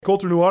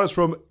Colter Nuanez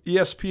from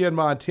ESPN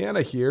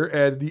Montana here,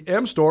 and the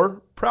M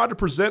Store, proud to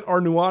present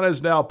our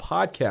Nuanez Now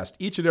podcast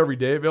each and every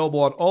day, available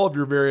on all of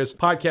your various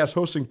podcast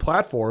hosting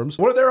platforms.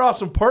 One of their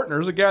awesome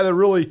partners, a guy that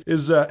really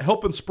is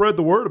helping spread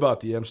the word about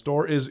the M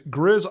Store, is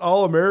Grizz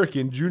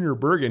All-American Junior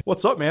Bergen.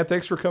 What's up, man?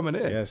 Thanks for coming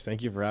in. Yes,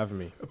 thank you for having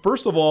me.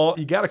 First of all,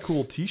 you got a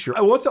cool t-shirt.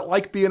 What's it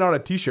like being on a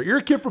t-shirt? You're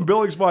a kid from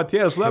Billings,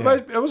 Montana, so that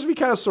must be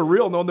kind of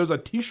surreal knowing there's a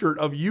t-shirt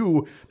of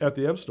you at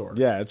the M Store.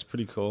 Yeah, it's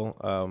pretty cool.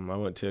 I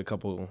went to a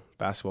couple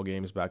basketball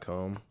games back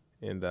home,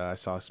 and I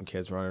saw some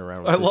kids running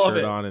around with the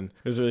shirt on, and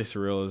it was really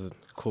surreal. It was a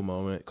cool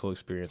moment, cool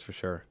experience for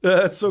sure.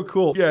 That's so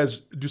cool. You guys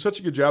do such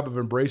a good job of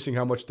embracing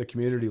how much the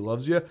community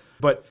loves you.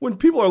 But when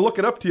people are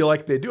looking up to you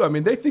like they do,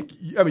 they think,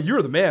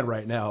 you're the man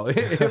right now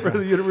for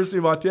the University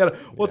of Montana.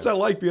 What's that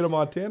like being a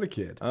Montana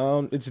kid?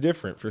 It's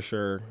different for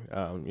sure.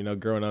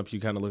 Growing up, you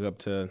kind of look up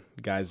to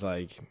guys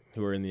like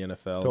who are in the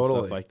NFL and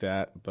stuff like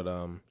that. But,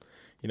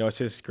 it's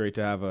just great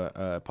to have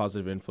a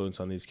positive influence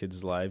on these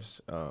kids' lives.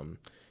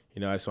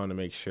 I just want to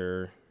make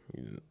sure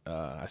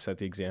I set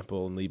the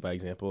example and lead by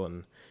example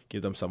and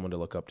give them someone to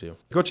look up to.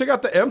 Go check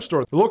out the M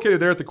Store. They're located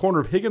there at the corner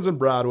of Higgins and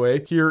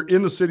Broadway here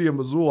in the city of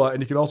Missoula,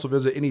 and you can also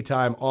visit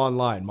anytime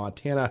online,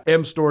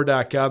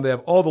 montanamstore.com. They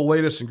have all the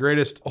latest and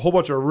greatest, a whole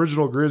bunch of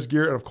original Grizz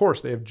gear, and of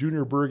course, they have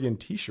Junior Bergen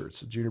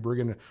t-shirts. Junior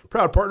Bergen,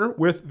 proud partner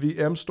with the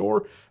M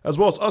Store, as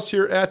well as us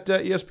here at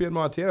ESPN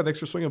Montana. Thanks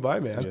for swinging by,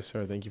 man. Yes,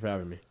 sir. Thank you for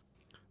having me.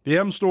 The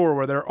M Store,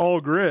 where they're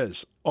all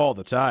Grizz all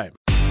the time.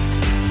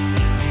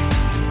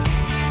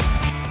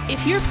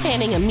 If you're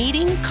planning a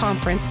meeting,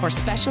 conference, or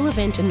special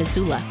event in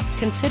Missoula,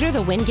 consider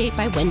the Wingate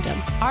by Wyndham.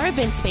 Our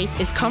event space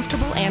is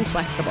comfortable and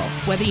flexible.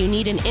 Whether you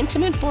need an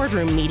intimate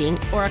boardroom meeting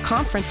or a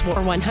conference for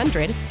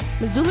 100,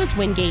 Missoula's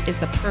Wingate is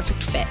the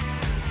perfect fit.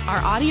 Our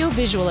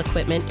audio-visual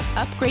equipment,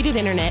 upgraded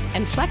internet,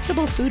 and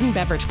flexible food and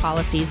beverage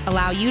policies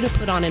allow you to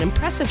put on an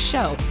impressive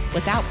show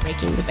without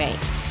breaking the bank.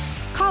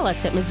 Call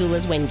us at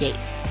Missoula's Wingate,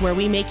 where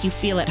we make you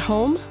feel at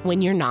home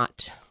when you're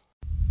not.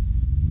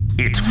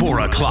 It's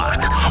 4 o'clock.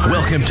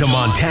 Welcome to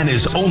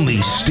Montana's only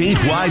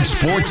statewide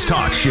sports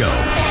talk show.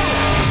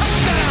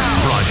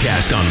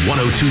 Broadcast on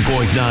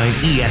 102.9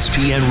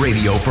 ESPN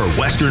Radio for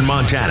Western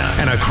Montana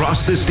and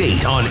across the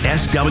state on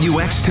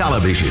SWX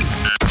television.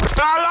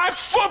 I like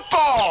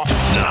football!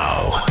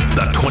 Now,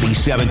 the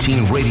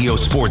 2017 Radio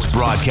Sports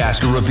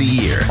Broadcaster of the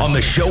Year on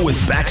the show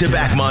with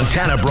back-to-back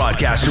Montana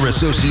Broadcaster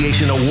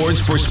Association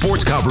awards for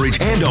sports coverage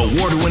and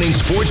award-winning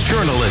sports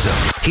journalism.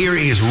 Here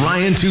is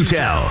Ryan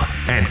Tutel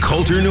and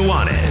Colter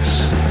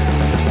Nuanez.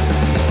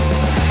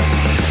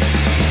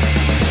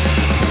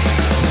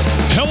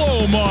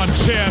 Hello,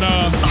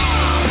 Montana.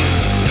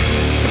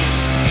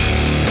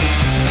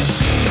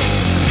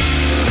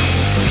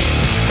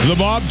 The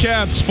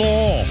Bobcats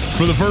fall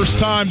for the first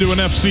time to an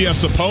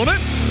FCS opponent.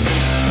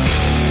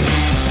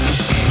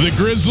 The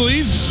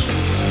Grizzlies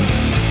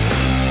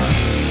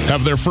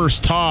have their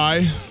first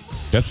tie.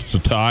 Guess it's a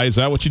tie. Is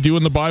that what you do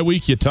in the bye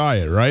week? You tie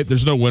it, right?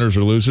 There's no winners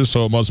or losers,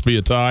 so it must be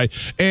a tie.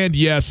 And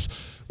yes,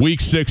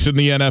 Week 6 in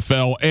the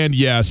NFL. And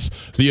yes,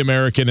 the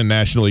American and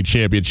National League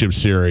Championship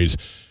Series.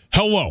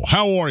 Hello,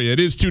 how are you?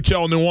 It is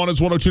Tutel Nuanez,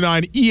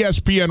 102.9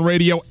 ESPN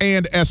Radio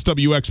and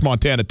SWX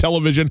Montana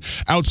Television.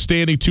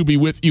 Outstanding to be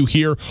with you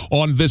here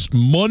on this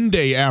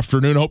Monday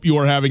afternoon. Hope you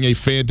are having a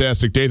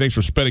fantastic day. Thanks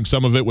for spending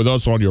some of it with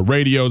us on your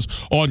radios,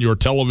 on your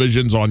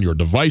televisions, on your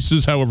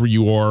devices, however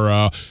you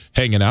are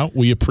hanging out.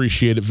 We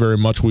appreciate it very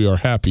much. We are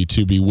happy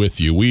to be with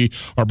you. We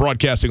are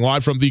broadcasting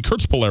live from the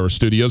Kurtz Polaris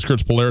studios.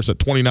 Kurtz Polaris at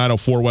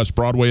 2904 West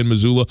Broadway in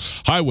Missoula,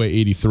 Highway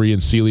 83 in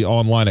Sealy,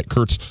 online at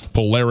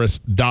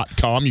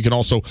kurtzpolaris.com. You can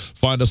also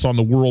find us on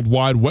the World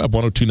Wide Web,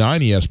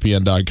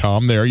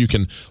 1029ESPN.com. There you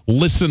can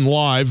listen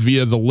live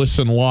via the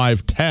Listen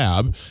Live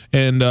tab,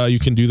 and you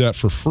can do that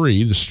for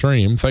free, the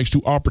stream, thanks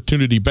to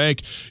Opportunity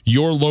Bank,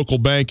 your local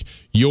bank,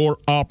 your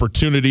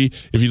opportunity.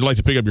 If you'd like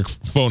to pick up your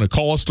phone and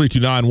call us,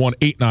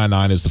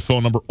 329-1899 is the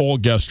phone number. All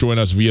guests join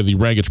us via the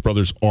Rangich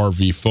Brothers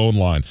RV phone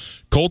line.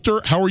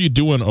 Colter, how are you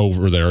doing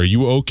over there? Are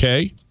you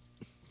okay?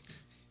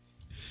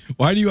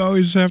 Why do you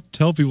always have to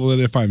tell people that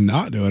if I'm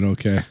not doing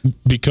okay?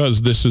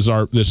 Because this is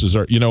our,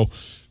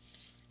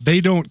 they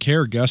don't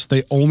care, Gus.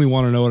 They only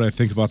want to know what I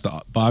think about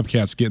the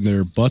Bobcats getting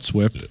their butts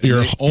whipped.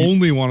 They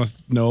only want to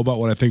know about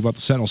what I think about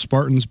the Sentinel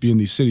Spartans being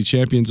the city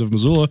champions of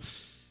Missoula.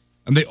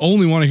 And they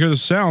only want to hear the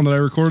sound that I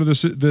recorded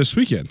this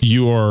weekend.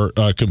 You are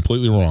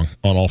completely wrong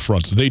on all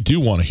fronts. They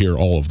do want to hear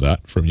all of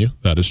that from you.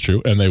 That is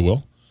true, and they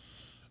will.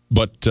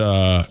 But,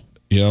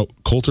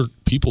 Colter,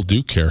 people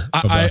do care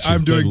about you.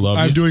 I'm doing well.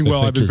 I've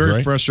been very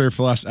great. frustrated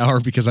for the last hour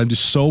because I'm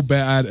just so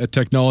bad at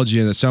technology,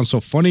 and it sounds so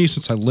funny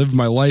since I lived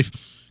my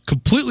life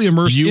completely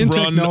immersed in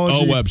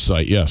technology. You run a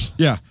website, yes.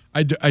 Yeah.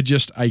 I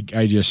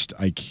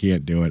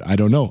can't do it. I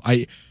don't know.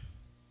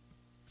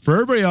 For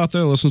everybody out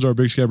there that listens to our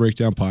Big Sky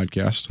Breakdown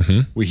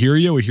podcast, we hear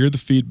you. We hear the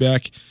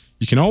feedback.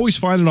 You can always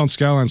find it on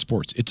Skyline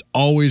Sports. It's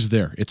always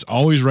there. It's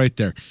always right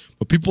there.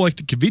 But people like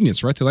the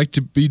convenience, right? They like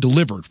to be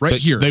delivered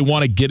here. They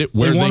want to get it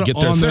where they get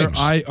their things.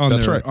 On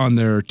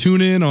their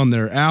TuneIn, on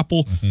their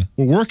Apple.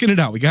 We're working it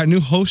out. We got a new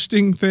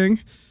hosting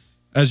thing.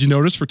 As you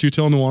noticed, for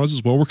Two-Tail Nuanez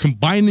as well, we're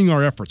combining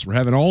our efforts. We're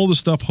having all the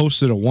stuff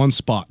hosted at one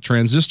spot.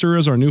 Transistor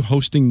is our new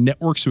hosting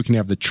network, so we can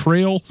have the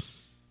Trail,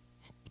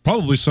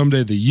 probably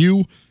someday the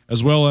U,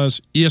 as well as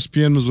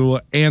ESPN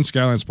Missoula and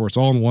Skyline Sports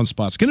all in one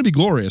spot. It's going to be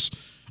glorious.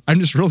 I'm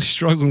just really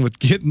struggling with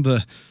getting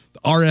the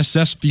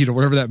RSS feed or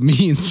whatever that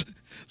means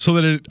so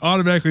that it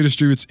automatically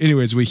distributes.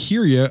 Anyways, we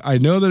hear you. I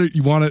know that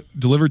you want it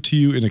delivered to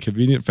you in a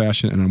convenient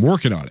fashion, and I'm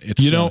working on it.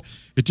 It's,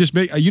 it just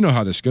you know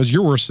how this goes.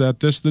 You're worse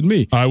at this than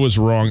me. I was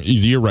wrong.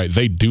 You're right.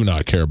 They do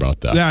not care about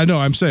that. Yeah, I know.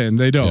 I'm saying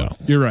they don't. Yeah.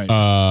 You're right.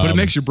 But it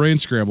makes your brain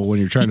scramble when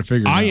you're trying to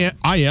figure it out.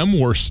 I am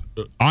worse.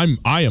 I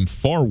am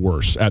far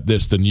worse at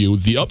this than you.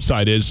 The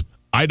upside is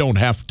I don't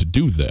have to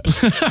do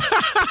this.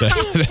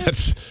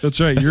 That's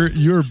right.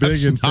 You're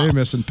big and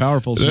famous and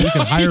powerful, so you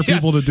can hire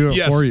people to do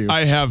it for you.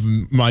 I have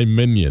my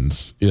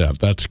minions. Yeah,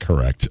 that's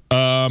correct.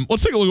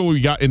 Let's take a look at what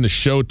we got in the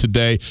show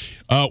today.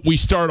 We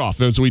start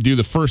off as we do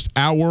the first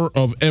hour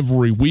of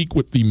every week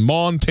with the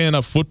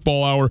Montana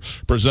Football Hour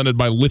presented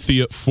by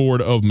Lithia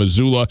Ford of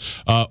Missoula.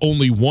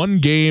 Only one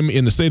game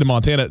in the state of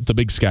Montana at the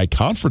Big Sky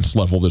Conference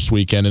level this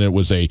weekend, and it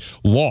was a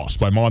loss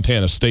by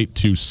Montana State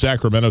to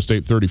Sacramento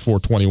State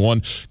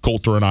 34-21.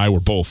 Coulter and I were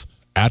both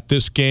at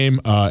this game,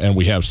 and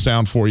we have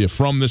sound for you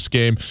from this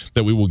game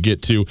that we will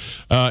get to.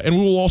 And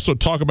we will also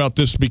talk about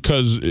this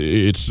because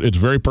it's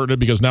very pertinent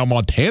because now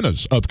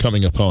Montana's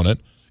upcoming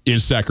opponent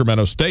is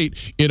Sacramento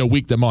State in a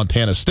week that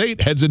Montana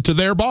State heads into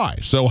their bye.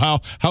 So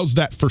how's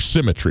that for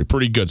symmetry?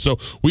 Pretty good. So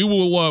we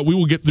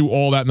will get through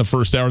all that in the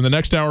first hour. In the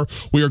next hour,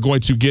 we are going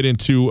to get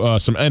into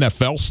some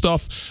NFL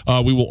stuff.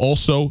 We will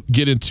also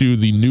get into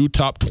the new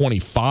top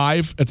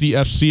 25 at the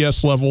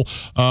FCS level.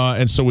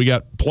 And so we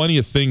got plenty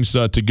of things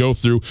to go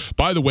through.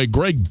 By the way,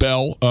 Greg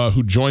Bell,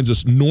 who joins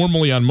us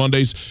normally on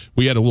Mondays,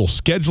 we had a little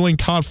scheduling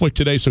conflict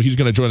today, so he's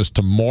going to join us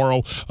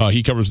tomorrow.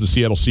 He covers the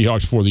Seattle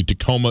Seahawks for the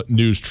Tacoma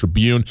News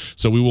Tribune.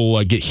 So we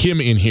will get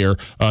him in here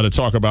to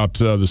talk about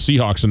the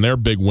Seahawks and their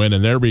big win,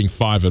 and they're being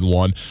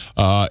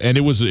 5-1. And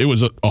it was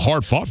a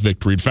hard-fought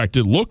victory. In fact,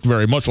 it looked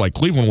very much like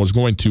Cleveland was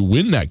going to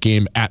win that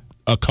game at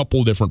a couple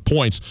of different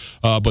points.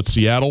 But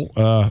Seattle,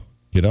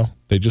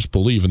 they just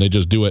believe and they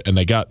just do it, and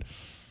they got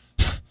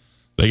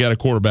a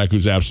quarterback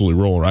who's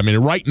absolutely rolling. I mean,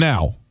 right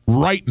now,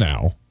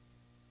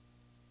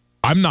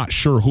 I'm not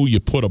sure who you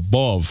put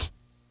above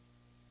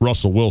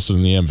Russell Wilson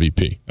in the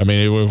MVP. I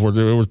mean, if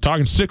we're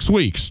talking 6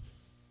 weeks,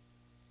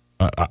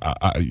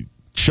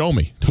 show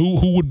me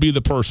who would be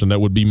the person that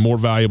would be more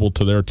valuable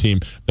to their team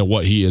than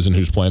what he is and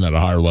who's playing at a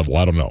higher level.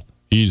 I don't know.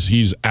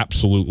 He's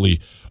absolutely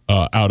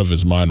out of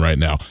his mind right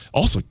now.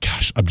 Also,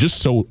 gosh,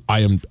 I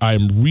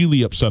am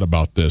really upset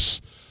about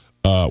this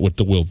with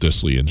the Will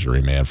Dissly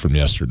injury, man, from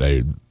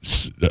yesterday.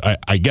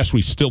 I guess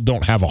we still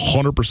don't have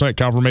 100%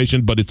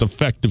 confirmation, but it's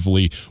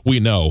effectively, we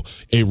know,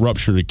 a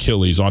ruptured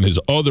Achilles on his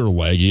other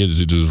leg. He had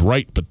his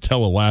right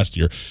patella last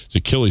year. It's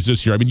Achilles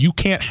this year. I mean, you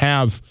can't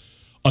have,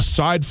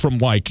 aside from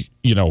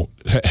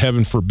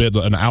heaven forbid,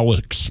 an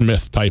Alex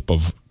Smith type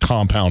of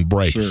compound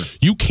break, sure,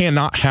 you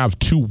cannot have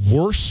two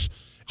worse,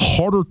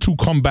 harder to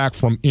come back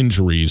from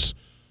injuries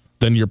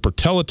than your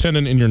patella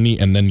tendon in your knee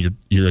and then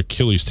your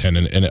Achilles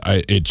tendon. And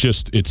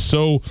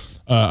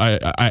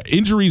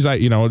injuries,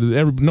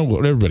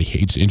 everybody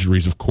hates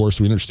injuries, of course.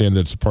 We understand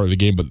that's a part of the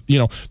game, but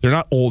they're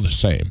not all the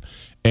same.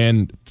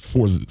 And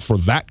for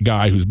that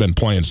guy who's been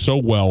playing so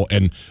well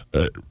and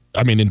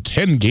in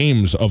 10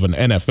 games of an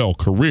NFL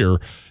career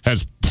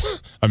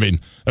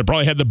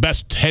probably had the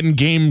best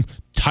 10-game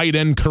tight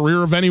end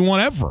career of anyone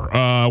ever,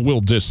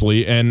 Will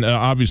Dissly. And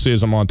obviously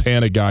as a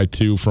Montana guy,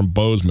 too, from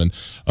Bozeman,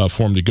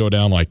 for him to go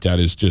down like that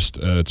is just,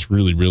 it's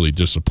really, really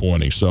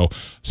disappointing. So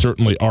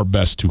certainly our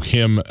best to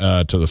him,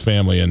 to the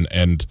family,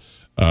 and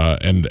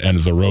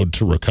the road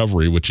to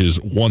recovery, which is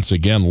once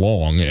again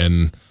long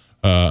and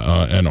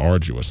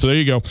arduous. So there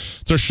you go.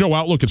 It's our show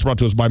outlook. It's brought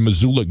to us by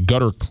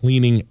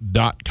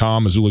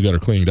MissoulaGutterCleaning.com.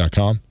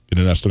 MissoulaGutterCleaning.com. Get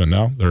an estimate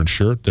now. They're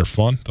insured. They're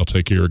fun. They'll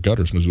take care of your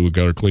gutters.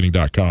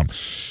 MissoulaGutterCleaning.com.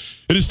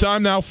 It is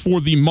time now for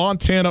the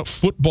Montana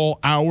Football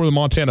Hour. The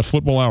Montana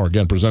Football Hour,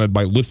 again, presented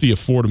by Lithia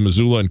Ford of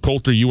Missoula. And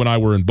Coulter, you and I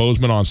were in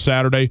Bozeman on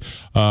Saturday.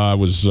 I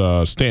was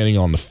standing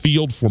on the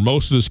field for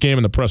most of this game,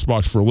 in the press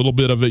box for a little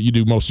bit of it. You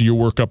do most of your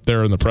work up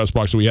there in the press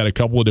box. So we had a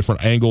couple of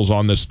different angles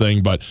on this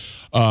thing. But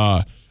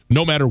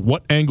no matter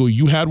what angle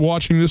you had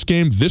watching this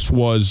game, this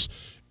was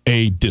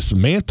a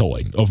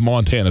dismantling of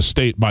Montana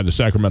State by the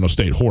Sacramento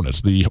State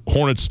Hornets. The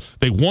Hornets,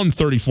 they won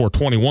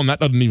 34-21. That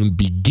doesn't even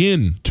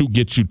begin to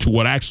get you to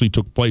what actually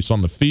took place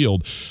on the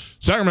field.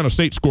 Sacramento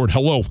State scored,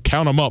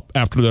 count them up,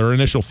 after their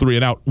initial 3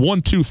 and out.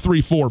 1, 2,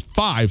 3, 4,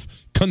 5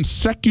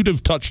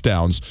 consecutive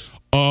touchdowns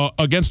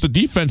against a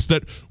defense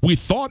that we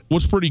thought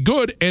was pretty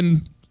good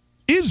and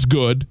is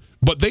good,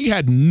 but they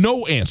had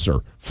no answer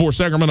for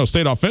Sacramento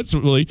State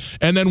offensively.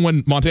 And then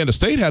when Montana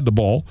State had the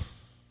ball,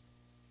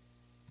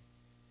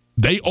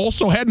 they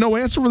also had no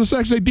answer for the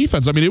Sac State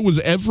defense. I mean, it was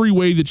every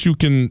way that you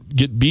can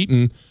get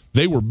beaten,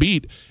 they were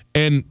beat.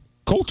 And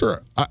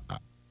Coulter,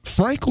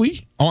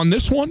 frankly, on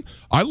this one,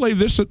 I lay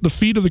this at the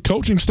feet of the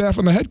coaching staff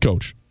and the head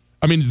coach.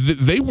 I mean,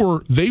 they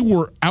were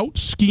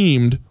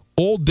out-schemed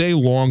all day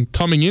long,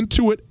 coming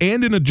into it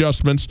and in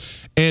adjustments.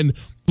 And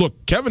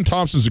look, Kevin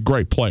Thompson's a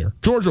great player.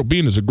 George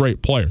Obina is a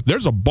great player.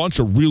 There's a bunch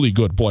of really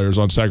good players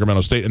on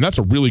Sacramento State, and that's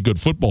a really good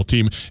football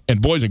team.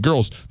 And boys and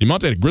girls, the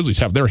Montana Grizzlies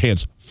have their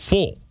hands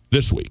full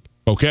this week,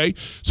 okay?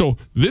 So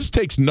this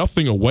takes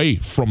nothing away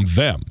from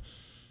them.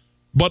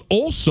 But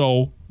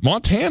also,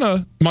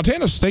 Montana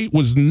State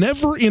was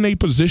never in a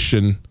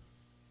position,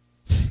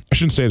 I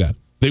shouldn't say that.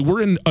 They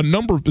were in a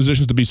number of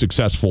positions to be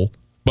successful,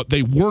 but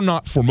they were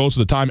not for most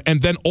of the time,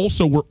 and then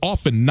also were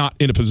often not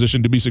in a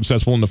position to be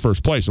successful in the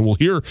first place. And we'll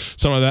hear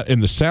some of that in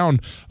the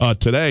sound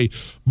today.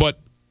 But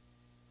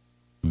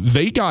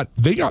they got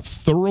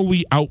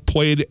thoroughly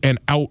outplayed and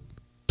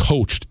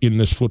out-coached in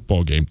this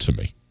football game to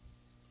me.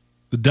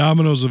 The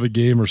dominoes of a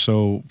game are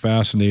so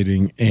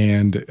fascinating,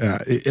 and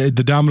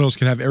the dominoes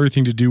can have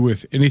everything to do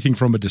with anything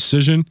from a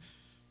decision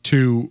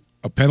to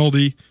a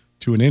penalty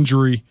to an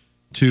injury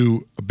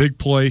to a big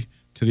play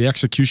to the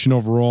execution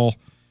overall.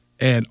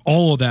 And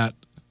all of that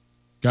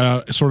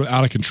got sort of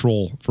out of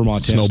control for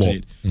Montana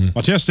State. Mm.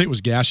 Montana State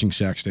was gashing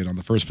Sac State on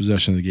the first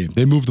possession of the game.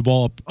 They moved the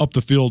ball up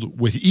the field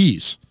with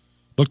ease.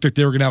 Looked like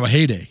they were going to have a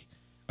heyday.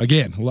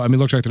 Again,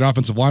 looked like their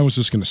offensive line was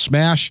just going to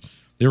smash.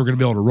 They were going to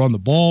be able to run the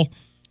ball.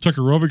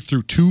 Tucker Rovig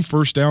threw 2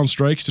 first-down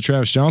strikes to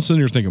Travis Johnson.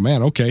 You're thinking,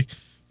 man, okay,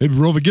 maybe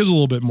Rovig is a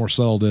little bit more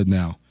settled in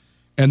now.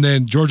 And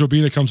then George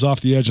Obina comes off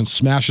the edge and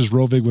smashes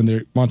Rovig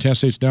when Montana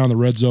State's down in the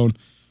red zone.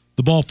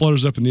 The ball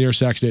flutters up in the air.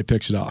 Sac State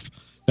picks it off.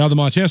 Now, the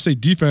Montana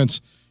State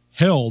defense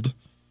held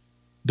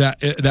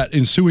that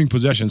ensuing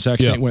possession.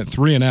 Sac State went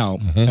 3 and out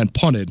and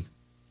punted.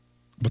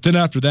 But then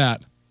after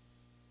that,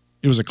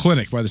 it was a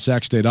clinic by the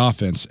Sac State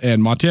offense.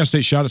 And Montana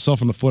State shot itself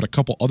in the foot a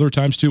couple other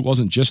times, too. It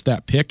wasn't just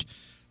that pick.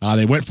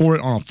 They went for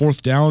it on a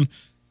 4th down,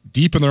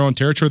 deep in their own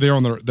territory. They were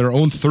on their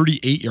own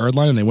 38-yard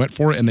line, and they went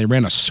for it, and they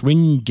ran a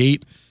swing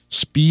gate,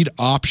 speed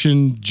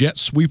option, jet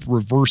sweep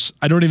reverse.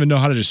 I don't even know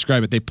how to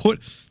describe it. They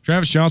put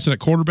Travis Johnson at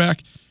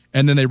quarterback,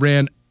 and then they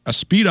ran a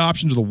speed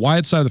option to the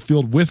wide side of the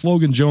field with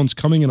Logan Jones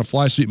coming in a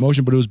fly sweep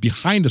motion, but it was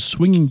behind a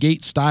swinging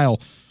gate style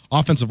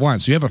offensive line.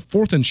 So you have a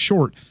 4th and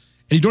short,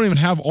 and you don't even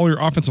have all your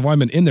offensive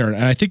linemen in there.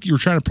 And I think you were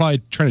trying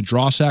to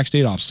draw Sac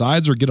State off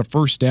sides or get a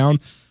first down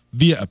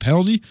via a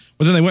penalty,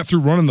 but then they went through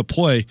running the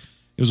play.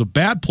 It was a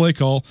bad play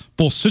call,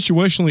 both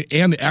situationally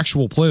and the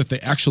actual play that they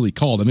actually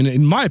called. I mean,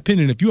 in my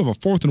opinion, if you have a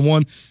 4th and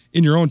 1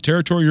 in your own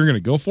territory, you're going to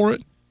go for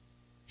it.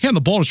 Hand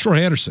the ball to Troy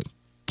Anderson.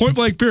 Point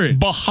blank, period.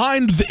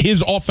 Behind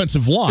his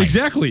offensive line.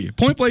 Exactly.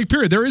 Point blank,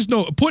 period. There is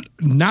no – put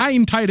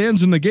 9 tight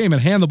ends in the game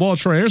and hand the ball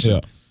to Troy Anderson.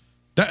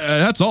 Yeah.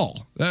 That's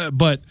all.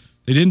 But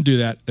they didn't do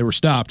that. They were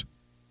stopped.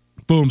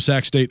 Boom,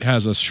 Sac State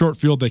has a short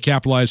field. They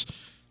capitalize.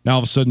 Now all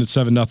of a sudden it's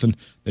 7-0.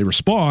 They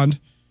respond.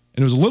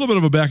 And it was a little bit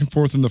of a back and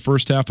forth in the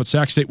first half, but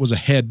Sac State was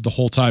ahead the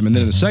whole time. And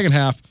then in the second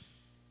half,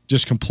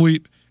 just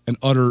complete and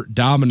utter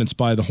dominance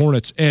by the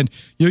Hornets. And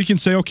you can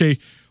say, okay,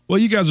 well,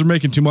 you guys are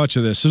making too much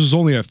of this. This was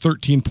only a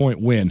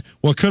 13-point win.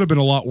 Well, it could have been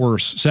a lot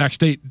worse. Sac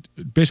State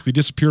basically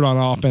disappeared on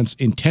offense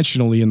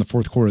intentionally in the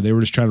fourth quarter. They were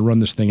just trying to run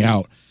this thing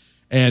out.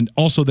 And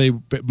also,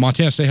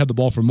 Montana State had the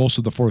ball for most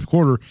of the fourth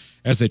quarter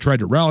as they tried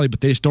to rally,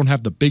 but they just don't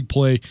have the big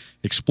play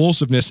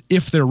explosiveness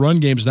if their run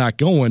game's not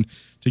going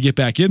to get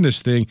back in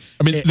this thing.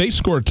 I mean, they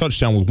scored a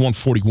touchdown with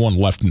 1:41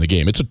 left in the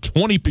game. It's a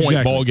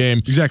 20-point ball game.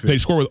 Exactly. They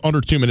score with under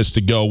 2 minutes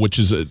to go, which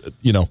is,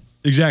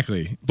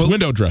 Exactly. But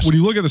window dressing. When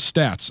you look at the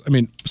stats, I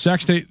mean,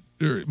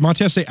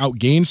 Montana State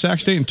outgained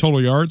Sac State in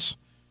total yards.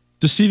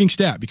 Deceiving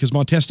stat, because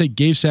Montana State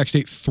gave Sac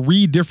State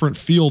 3 different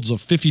fields of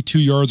 52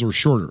 yards or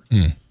shorter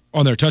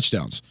on their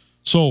touchdowns.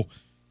 So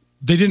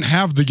they didn't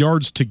have the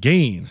yards to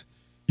gain.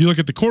 You look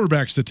at the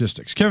quarterback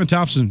statistics. Kevin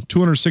Thompson,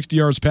 260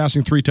 yards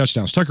passing, 3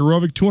 touchdowns. Tucker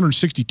Rovig,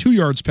 262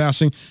 yards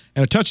passing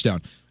and a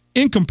touchdown.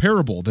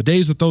 Incomparable, the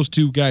days that those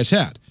two guys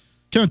had.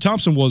 Kevin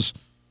Thompson was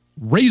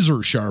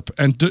razor sharp,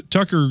 and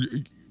Tucker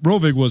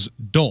Rovig was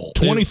dull.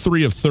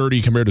 23 of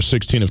 30 compared to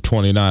 16 of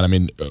 29. I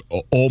mean,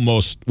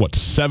 almost,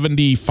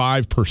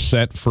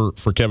 75%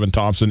 for Kevin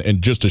Thompson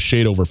and just a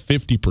shade over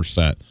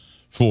 50%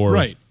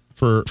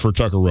 for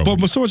Tucker Rovig.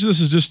 But so much of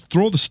this is just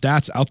throw the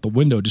stats out the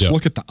window. Just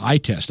look at the eye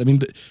test. I mean,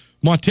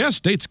 Montana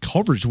State's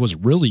coverage was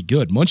really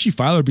good. Munchie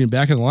Filer being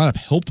back in the lineup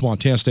helped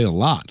Montana State a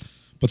lot.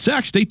 But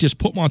Sac State just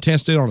put Montana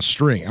State on a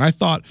string. And I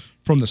thought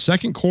from the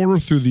second quarter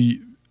through the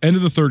end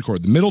of the third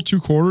quarter, the middle 2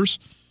 quarters,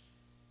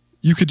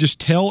 you could just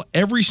tell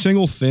every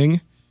single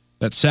thing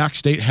that Sac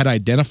State had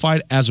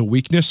identified as a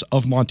weakness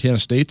of Montana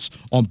State's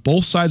on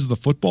both sides of the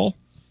football.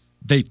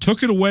 They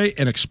took it away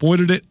and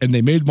exploited it, and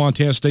they made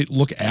Montana State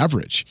look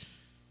average.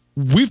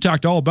 We've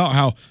talked all about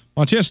how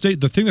Montana State,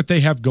 the thing that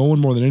they have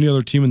going more than any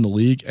other team in the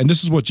league, and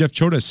this is what Jeff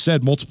Choate has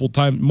said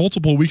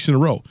multiple weeks in a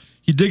row.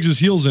 He digs his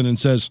heels in and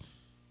says,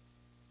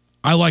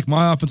 I like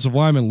my offensive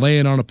linemen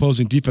laying on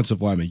opposing defensive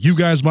linemen. You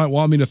guys might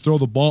want me to throw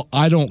the ball.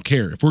 I don't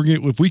care.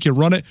 If we can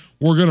run it,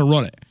 we're going to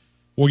run it.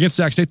 Well, against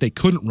Sac State, they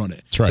couldn't run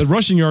it. That's right. The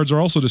rushing yards are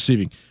also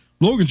deceiving.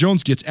 Logan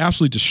Jones gets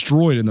absolutely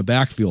destroyed in the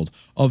backfield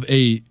of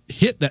a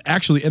hit that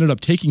actually ended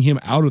up taking him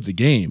out of the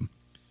game.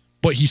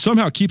 But he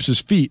somehow keeps his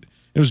feet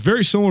It was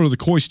very similar to the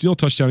Coy Steele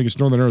touchdown against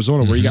Northern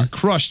Arizona where he got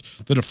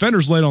crushed. The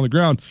defender's laid on the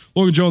ground.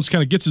 Logan Jones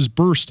kind of gets his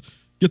burst,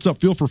 gets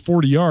upfield for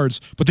 40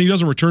 yards, but then he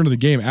doesn't return to the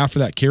game after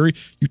that carry.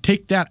 You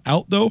take that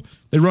out, though,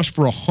 they rushed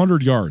for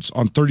 100 yards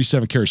on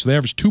 37 carries. So they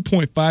averaged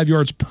 2.5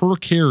 yards per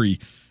carry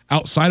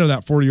outside of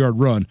that 40-yard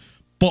run.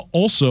 But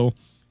also,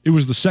 it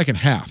was the second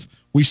half.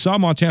 We saw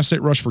Montana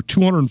State rush for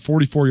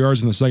 244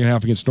 yards in the second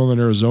half against Northern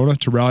Arizona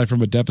to rally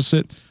from a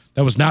deficit.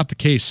 That was not the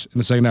case in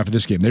the second half of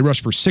this game. They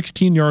rushed for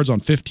 16 yards on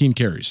 15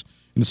 carries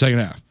in the second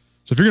half.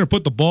 So if you're going to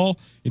put the ball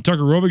in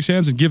Tucker Rovig's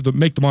hands and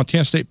make the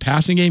Montana State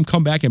passing game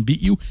come back and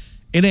beat you,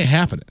 it ain't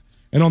happening.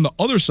 And on the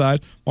other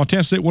side,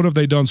 Montana State, what have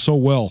they done so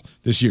well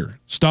this year?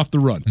 Stuff the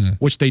run,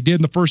 which they did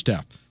in the first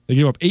half. They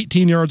gave up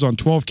 18 yards on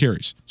 12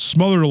 carries,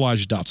 smothered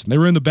Elijah Dotson. They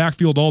were in the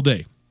backfield all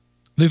day.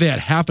 I think they had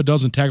half a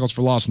dozen tackles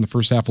for loss in the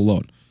first half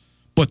alone.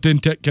 But then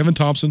Kevin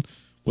Thompson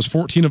was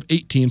 14 of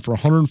 18 for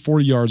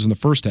 140 yards in the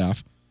first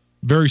half,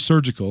 very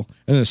surgical.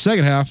 And in the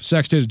second half,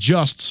 Sac State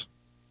adjusts,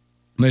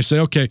 and they say,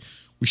 okay,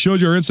 we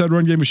showed you our inside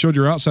run game, we showed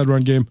you our outside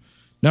run game,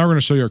 now we're going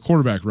to show you our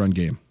quarterback run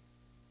game.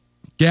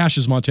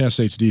 Gashes Montana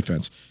State's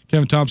defense.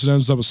 Kevin Thompson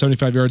ends up with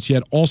 75 yards. He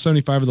had all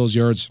 75 of those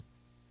yards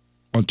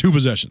on 2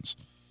 possessions.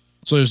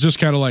 So it was just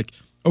kind of like,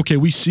 okay,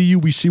 we see you,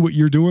 we see what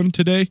you're doing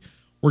today,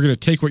 we're going to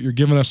take what you're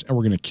giving us, and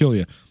we're going to kill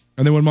you.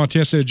 And then when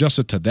Montana State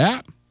adjusted to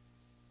that,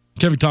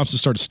 Kevin Thompson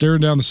started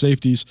staring down the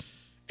safeties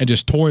and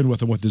just toying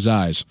with them with his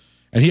eyes.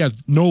 And he had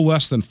no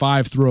less than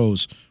 5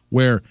 throws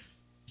where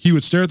he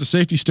would stare at the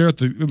safety, stare at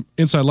the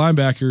inside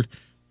linebacker,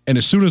 and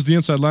as soon as the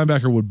inside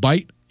linebacker would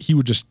bite, he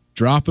would just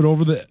drop it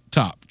over the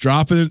top,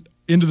 drop it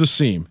into the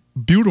seam.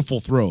 Beautiful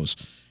throws.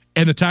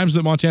 And the times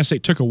that Montana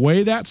State took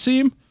away that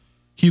seam,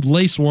 he'd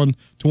lace one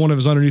to one of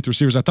his underneath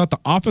receivers. I thought the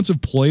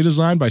offensive play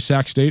design by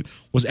Sac State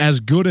was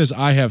as good as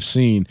I have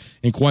seen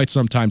in quite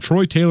some time.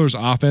 Troy Taylor's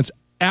offense,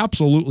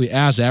 absolutely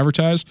as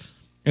advertised.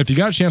 And if you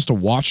got a chance to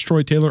watch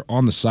Troy Taylor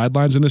on the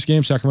sidelines in this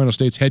game, Sacramento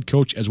State's head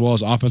coach as well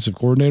as offensive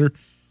coordinator,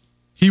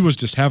 he was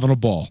just having a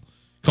ball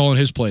calling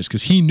his plays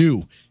because he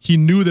knew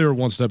they were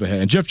one step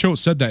ahead. And Jeff Choate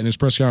said that in his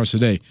press conference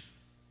today.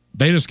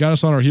 They just got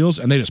us on our heels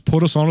and they just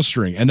put us on a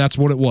string, and that's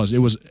what it was. It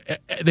was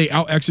they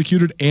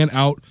out-executed and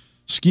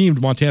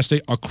out-schemed Montana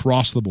State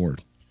across the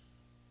board.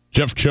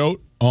 Jeff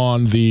Choate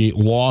on the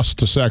loss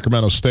to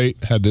Sacramento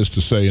State had this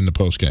to say in the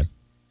postgame.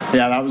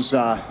 Yeah, that was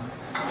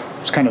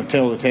kind of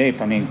tail of the tape.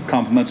 I mean,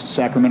 compliments to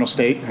Sacramento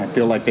State. I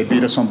feel like they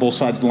beat us on both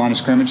sides of the line of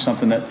scrimmage,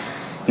 something that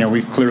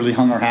we've clearly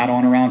hung our hat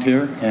on around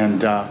here,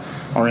 and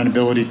our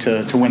inability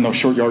to win those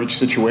short yardage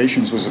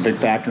situations was a big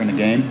factor in the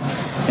game.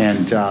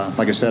 And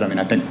like I said,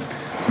 I think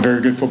a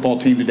very good football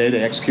team today.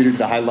 They executed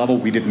at a high level.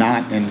 We did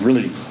not in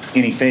really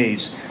any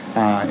phase,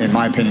 in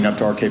my opinion, up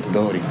to our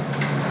capability.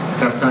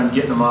 Tough time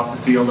getting them off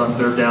the field on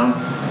third down?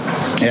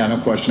 Yeah, no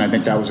question. I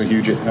think that was a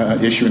huge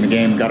issue in the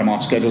game. Got them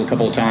off schedule a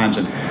couple of times,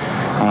 and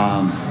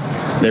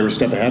they were a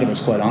step ahead of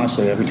us, quite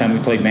honestly. Every time we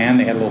played man,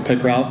 they had a little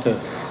pick route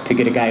to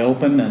get a guy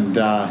open, and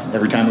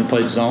every time we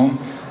played zone,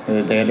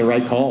 they had the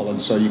right call.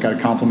 And so you got to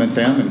compliment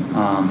them. And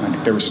I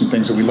think there were some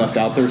things that we left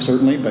out there,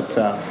 certainly, but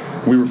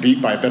we were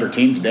beat by a better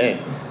team today.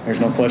 There's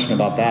no question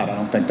about that. I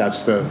don't think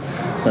that's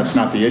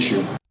not the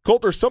issue.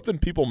 Colt, there's something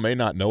people may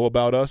not know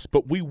about us,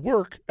 but we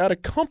work at a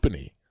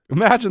company.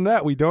 Imagine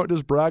that. We don't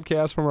just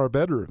broadcast from our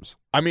bedrooms.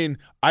 I mean,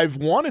 I've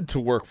wanted to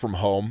work from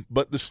home,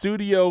 but the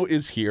studio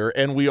is here,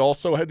 and we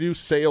also do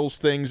sales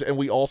things, and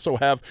we also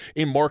have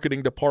a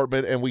marketing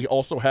department, and we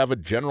also have a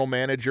general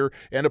manager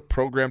and a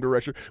program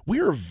director. We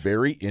are a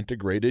very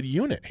integrated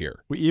unit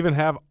here. We even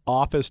have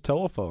office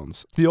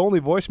telephones. The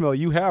only voicemail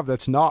you have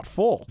that's not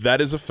full.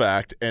 That is a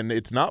fact, and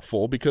it's not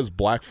full because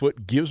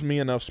Blackfoot gives me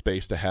enough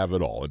space to have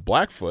it all. And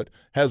Blackfoot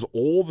has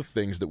all the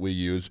things that we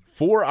use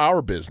for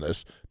our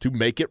business to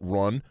make it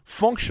run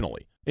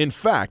functionally. In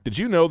fact, did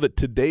you know that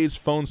today's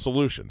phone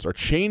solutions are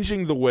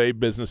changing the way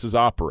businesses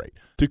operate?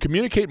 To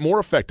communicate more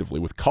effectively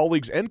with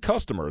colleagues and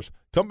customers,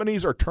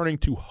 companies are turning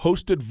to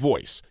hosted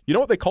voice. You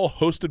know what they call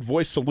hosted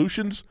voice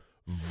solutions?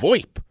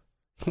 VoIP.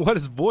 What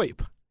is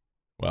VoIP?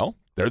 Well,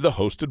 they're the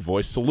hosted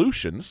voice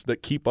solutions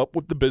that keep up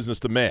with the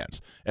business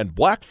demands. And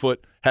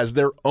Blackfoot has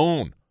their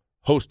own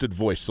hosted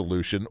voice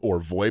solution,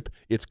 or VoIP.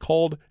 It's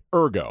called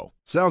Ergo.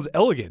 Sounds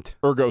elegant.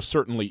 Ergo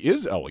certainly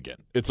is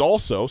elegant. It's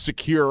also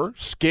secure,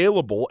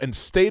 scalable, and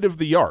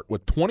state-of-the-art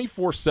with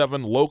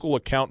 24/7 local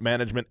account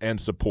management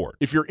and support.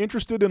 If you're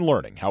interested in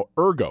learning how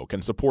Ergo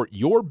can support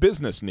your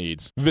business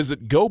needs,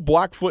 visit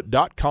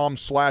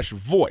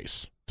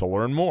goblackfoot.com/voice to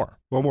learn more.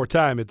 One more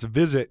time, it's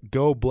visit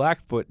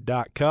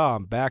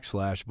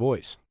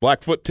goblackfoot.com/voice.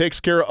 Blackfoot takes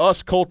care of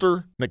us, Coulter,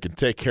 and they can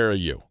take care of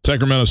you.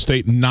 Sacramento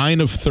State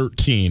 9 of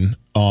 13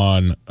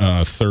 on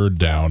third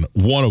down,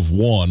 1 of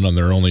 1 on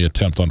their only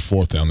attempt on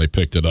fourth down. They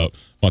picked it up.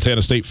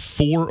 Montana State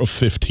 4 of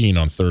 15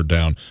 on third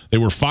down. They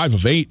were 5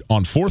 of 8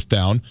 on fourth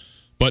down,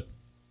 but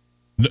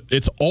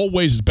it's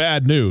always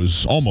bad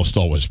news, almost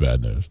always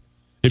bad news,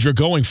 if you're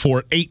going for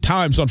it 8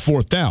 times on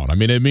fourth down. I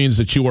mean, it means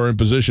that you are in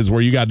positions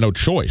where you got no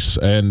choice.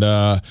 And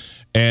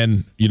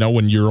you know,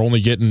 when you're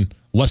only getting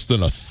less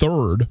than a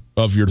third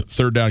of your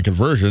third down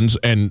conversions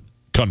and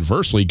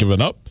conversely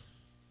giving up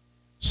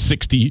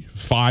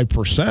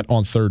 65%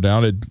 on third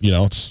down,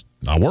 it's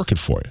not working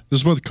for you.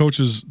 This is what the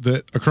coaches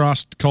that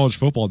across college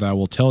football now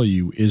will tell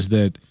you is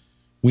that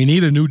we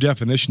need a new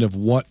definition of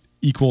what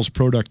equals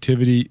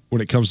productivity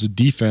when it comes to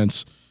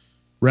defense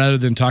rather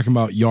than talking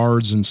about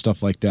yards and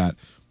stuff like that.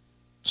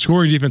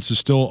 Scoring defense is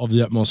still of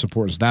the utmost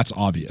importance. That's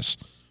obvious.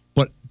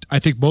 But I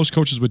think most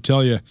coaches would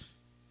tell you,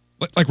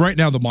 like right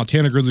now, the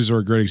Montana Grizzlies are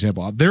a great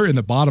example. They're in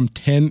the bottom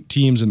 10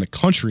 teams in the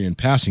country in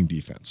passing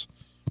defense,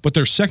 but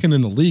they're second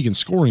in the league in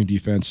scoring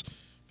defense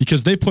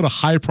because they put a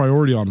high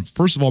priority on,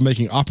 first of all,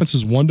 making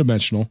offenses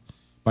one-dimensional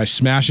by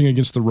smashing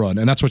against the run,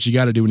 and that's what you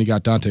got to do when you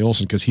got Dante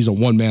Olson because he's a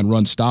one-man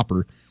run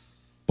stopper.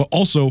 But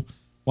also,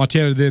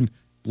 Montana then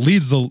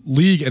leads the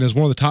league and is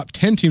one of the top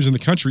 10 teams in the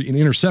country in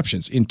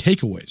interceptions, in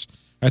takeaways.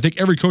 I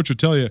think every coach would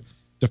tell you,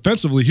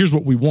 defensively, here's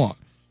what we want.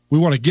 We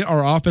want to get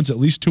our offense at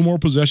least 2 more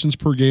possessions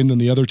per game than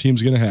the other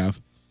team's going to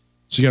have.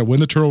 So you got to win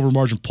the turnover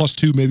margin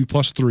 +2, maybe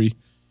 +3,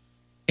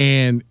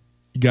 and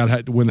you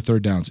got to win the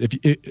third downs.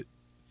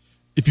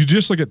 If you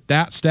just look at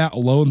that stat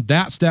alone,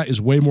 that stat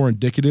is way more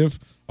indicative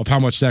of how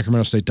much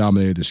Sacramento State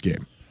dominated this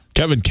game.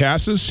 Kevin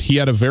Cassis, he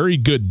had a very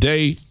good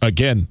day,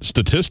 again,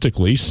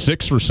 statistically,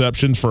 6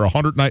 receptions for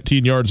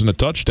 119 yards and a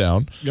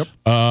touchdown. Yep.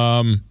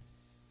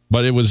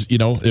 But it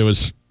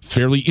was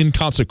fairly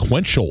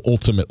inconsequential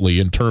ultimately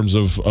in terms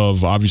of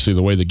obviously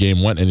the way the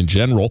game went and in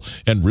general,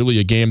 and really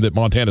a game that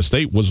Montana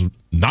State was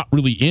not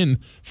really in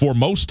for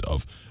most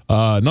of.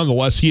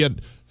 Nonetheless, he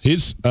had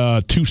his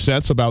 2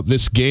 cents about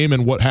this game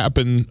and what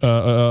happened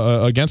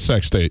against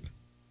Sac State.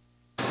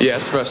 Yeah,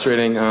 it's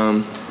frustrating.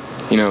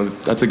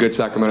 That's a good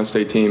Sacramento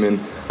State team, and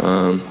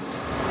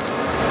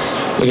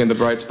looking at the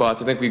bright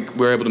spots, I think we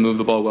were able to move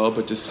the ball well,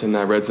 but just in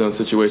that red zone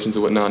situations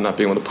and whatnot, not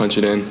being able to punch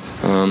it in.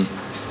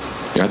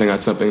 I think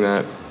that's something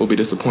that we'll be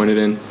disappointed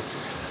in.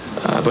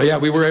 But yeah,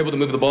 we were able to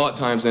move the ball at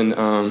times, and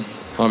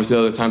obviously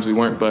other times we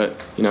weren't. But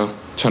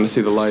trying to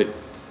see the light,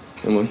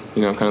 and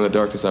kind of the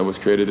darkness that was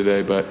created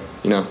today. But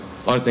a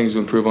lot of things to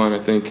improve on. I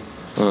think,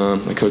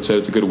 like Coach said,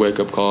 it's a good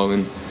wake-up call,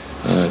 and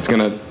it's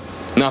gonna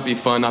not be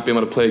fun not being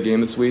able to play a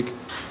game this week.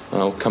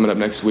 Coming up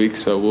next week,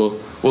 so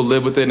we'll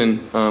live with it,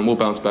 and we'll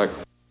bounce back.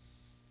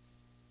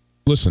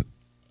 Listen,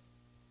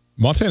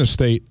 Montana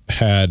State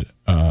had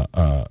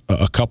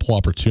a couple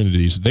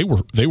opportunities. They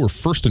were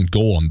first and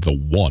goal on the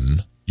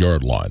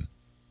 1-yard line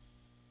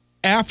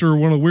after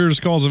one of the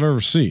weirdest calls I've ever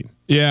seen.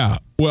 Yeah,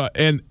 well,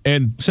 and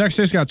Sac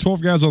State's got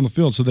 12 guys on the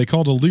field, so they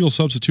called a legal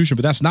substitution,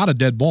 but that's not a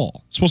dead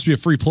ball. It's supposed to be a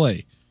free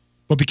play.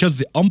 But because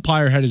the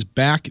umpire had his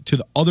back to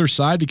the other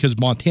side because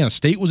Montana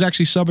State was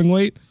actually subbing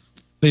late,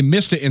 they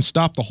missed it and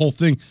stopped the whole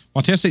thing.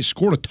 Montana State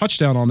scored a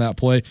touchdown on that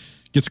play,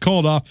 gets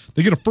called off.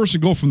 They get a first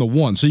and goal from the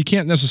 1. So you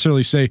can't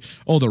necessarily say,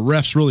 oh, the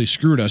refs really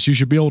screwed us. You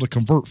should be able to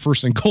convert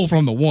first and goal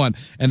from the 1,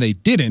 and they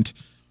didn't.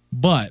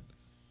 But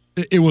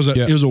it was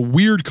a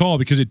weird call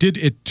because it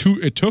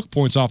took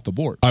points off the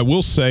board. I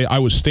will say I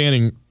was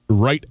standing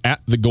right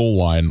at the goal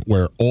line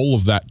where all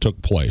of that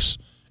took place.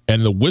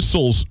 And the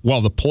whistles, while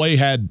the play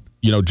had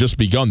just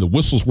begun, the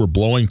whistles were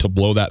blowing to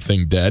blow that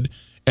thing dead.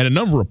 And a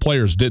number of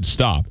players did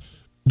stop.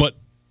 But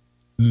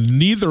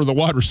neither the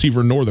wide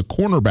receiver nor the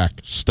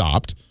cornerback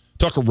stopped.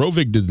 Tucker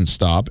Rovig didn't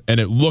stop, and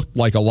it looked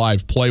like a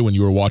live play when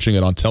you were watching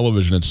it on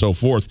television and so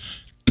forth.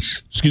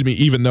 Excuse me,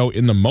 even though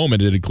in the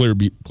moment it had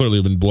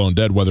clearly been blown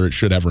dead, whether it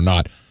should have or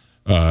not,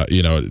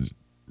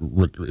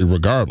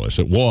 regardless,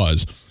 it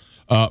was.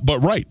 But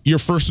right, you're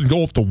first and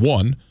goal at the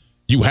 1.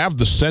 You have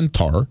the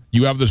Centaur.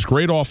 You have this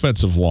great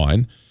offensive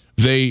line.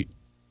 They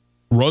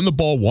run the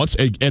ball once.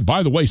 And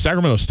by the way,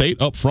 Sacramento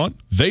State up front,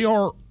 they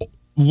are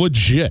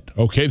legit,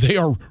 okay? They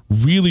are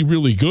really,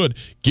 really good.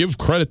 Give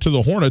credit to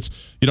the Hornets.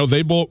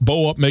 They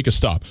bow up, make a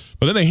stop.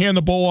 But then they hand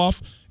the ball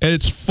off, and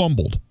it's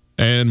fumbled.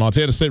 And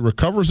Montana State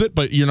recovers it,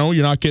 but, you're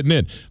not getting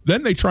in.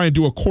 Then they try and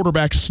do a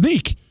quarterback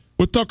sneak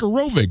with Tucker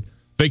Rovig.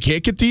 They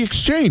can't get the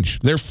exchange.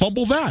 They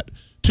fumble that.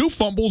 2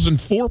 fumbles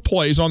and 4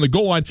 plays on the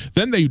goal line.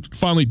 Then they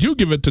finally do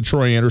give it to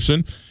Troy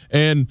Anderson.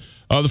 And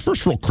the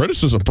first real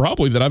criticism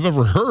probably that I've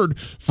ever heard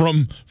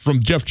from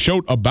Jeff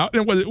Choate about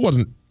it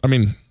wasn't,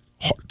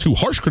 too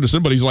harsh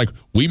criticism, but he's like,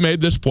 we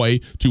made this play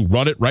to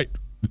run it right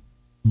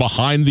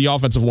behind the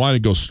offensive line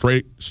and go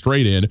straight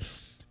in,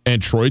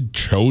 and Troy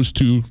chose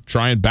to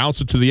try and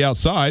bounce it to the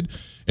outside,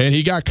 and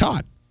he got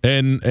caught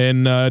and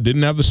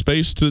didn't have the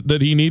space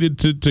that he needed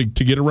to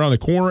get around the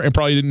corner, and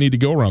probably didn't need to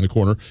go around the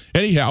corner.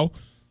 Anyhow,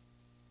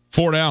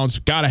 4 downs,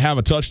 got to have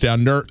a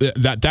touchdown.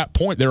 At that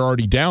point, they're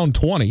already down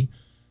 20,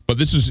 but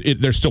this is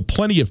it. There's still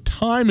plenty of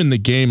time in the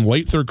game,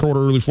 late third quarter,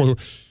 early fourth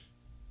quarter,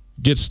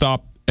 get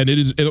stopped. And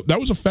that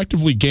was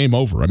effectively game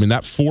over. I mean,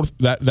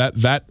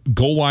 that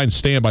goal line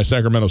stand by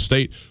Sacramento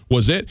State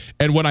was it.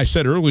 And when I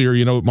said earlier,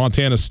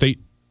 Montana State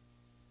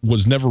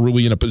was never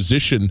really in a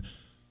position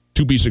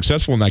to be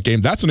successful in that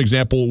game, that's an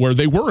example where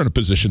they were in a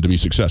position to be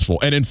successful.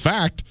 And in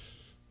fact,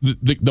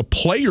 the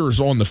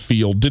players on the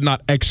field did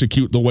not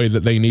execute the way that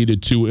they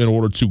needed to in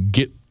order to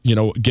get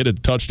a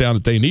touchdown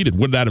that they needed.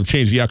 Would that have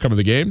changed the outcome of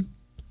the game?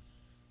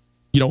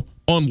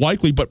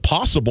 unlikely, but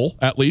possible,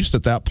 at least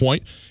at that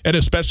point. And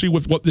especially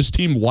with what this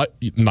team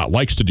not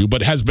likes to do,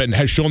 but has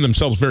shown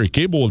themselves very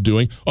capable of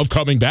doing, of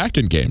coming back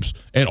in games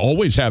and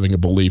always having a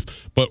belief.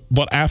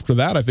 But after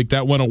that, I think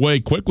that went away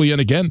quickly. And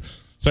again,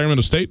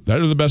 Sacramento State,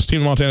 they're the best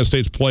team Montana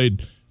State's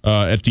played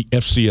at the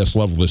FCS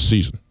level this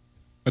season.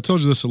 I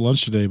told you this at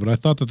lunch today, but I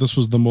thought that this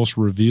was the most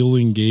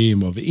revealing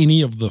game of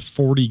any of the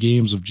 40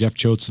 games of Jeff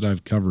Choate that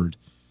I've covered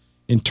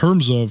in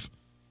terms of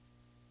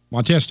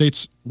Montana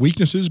State's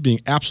weaknesses being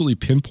absolutely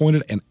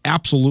pinpointed and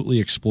absolutely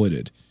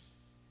exploited.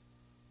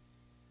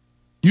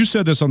 You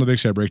said this on the Big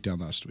Sky Breakdown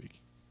last week.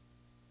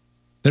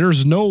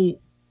 There's no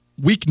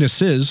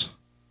weaknesses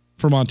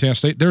for Montana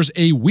State. There's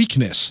a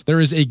weakness. There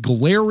is a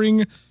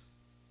glaring,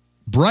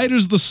 bright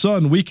as the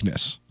sun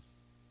weakness.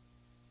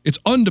 It's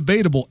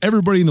undebatable.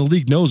 Everybody in the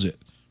league knows it.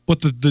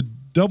 But the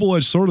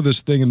double-edged sword of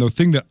this thing, and the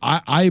thing that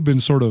I've been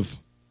sort of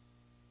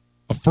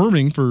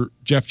affirming for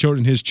Jeff Choate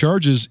and his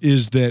charges,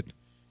 is that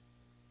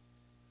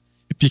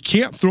if you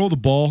can't throw the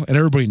ball, and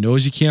everybody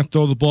knows you can't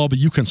throw the ball, but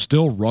you can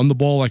still run the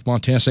ball like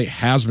Montana State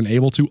has been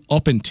able to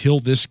up until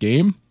this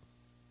game,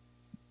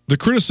 the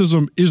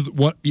criticism is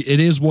what it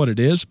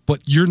is,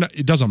 but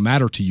it doesn't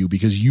matter to you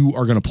because you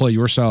are going to play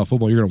your style of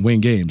football. You're going to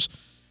win games.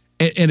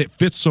 And it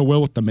fits so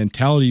well with the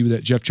mentality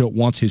that Jeff Choate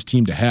wants his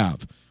team to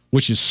have,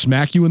 which is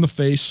smack you in the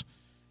face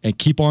and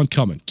keep on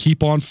coming,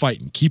 keep on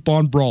fighting, keep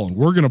on brawling.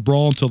 We're going to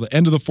brawl until the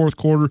end of the fourth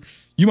quarter.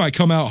 You might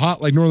come out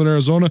hot like Northern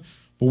Arizona,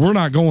 but we're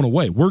not going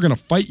away. We're going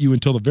to fight you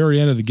until the very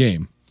end of the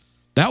game.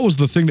 That was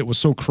the thing that was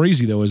so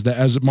crazy, though, is that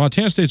as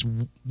Montana State's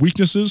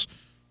weaknesses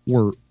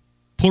were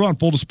put on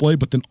full display,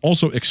 but then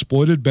also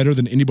exploited better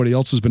than anybody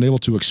else has been able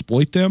to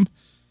exploit them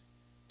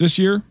this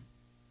year,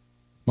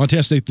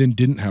 Montana State then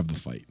didn't have the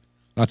fight.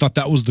 I thought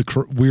that was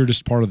the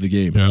weirdest part of the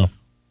game. Yeah.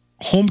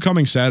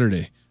 Homecoming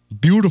Saturday,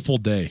 beautiful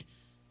day.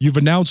 You've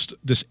announced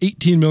this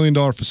 $18 million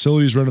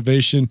facilities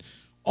renovation,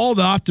 all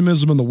the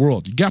optimism in the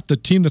world. You got the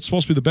team that's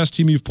supposed to be the best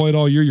team you've played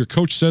all year. Your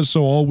coach says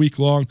so all week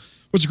long.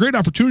 But it's a great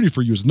opportunity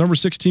for you as the number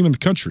 6 team in the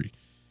country.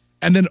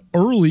 And then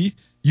early,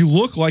 you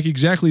look like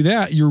exactly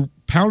that. You're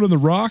pounding the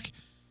rock,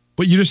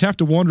 but you just have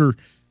to wonder.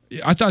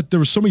 I thought there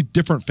were so many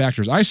different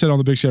factors. I said on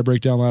the Big Sky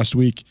Breakdown last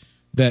week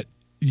that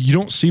you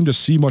don't seem to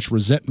see much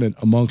resentment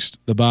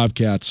amongst the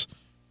Bobcats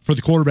for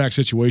the quarterback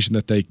situation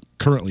that they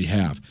currently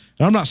have.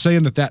 And I'm not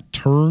saying that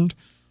turned,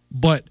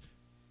 but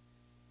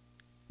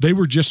they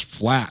were just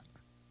flat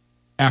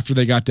after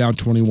they got down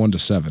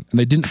 21-7, and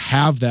they didn't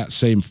have that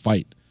same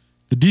fight.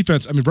 The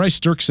defense, Bryce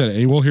Stirk said it,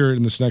 and we'll hear it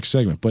in this next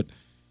segment, but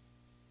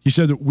he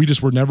said that we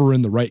just were never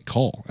in the right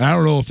call. And I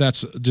don't know if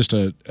that's just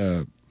a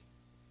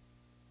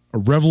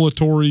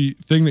revelatory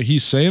thing that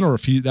he's saying, or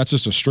if that's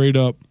just a straight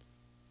up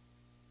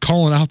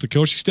calling out the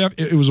coaching staff.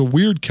 It was a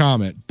weird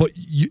comment, but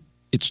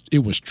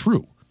it was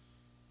true.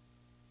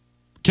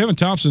 Kevin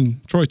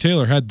Thompson, Troy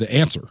Taylor had the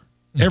answer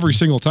every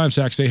single time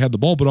Sac State had the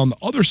ball. But on the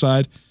other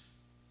side,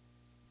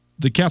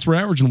 the Cats were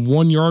averaging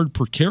 1 yard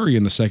per carry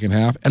in the second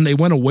half, and they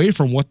went away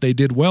from what they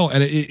did well.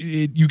 And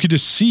you could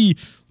just see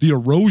the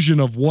erosion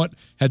of what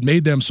had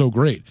made them so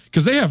great,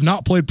 because they have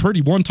not played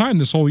pretty one time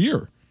this whole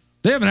year.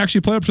 They haven't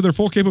actually played up to their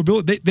full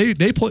capability.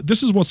 They play.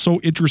 This is what's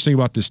so interesting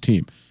about this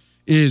team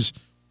is,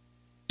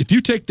 if you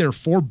take their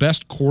 4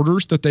 best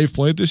quarters that they've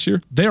played this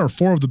year, they are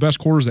 4 of the best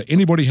quarters that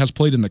anybody has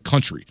played in the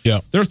country. Yeah.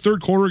 Their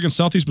third quarter against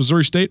Southeast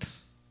Missouri State,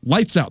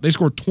 lights out. They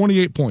scored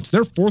 28 points.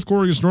 Their fourth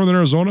quarter against Northern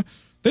Arizona,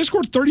 they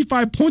scored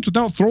 35 points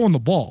without throwing the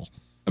ball.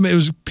 It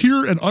was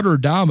pure and utter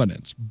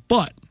dominance.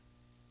 But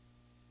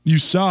you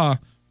saw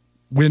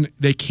when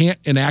they can't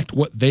enact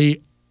what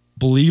they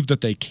believe that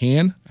they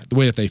can, the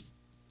way that they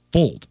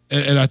fold.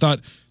 And I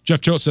thought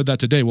Jeff Choate said that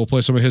today. We'll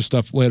play some of his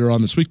stuff later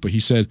on this week, but he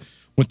said,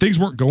 when things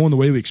weren't going the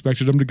way we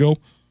expected them to go,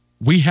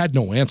 we had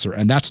no answer,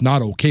 and that's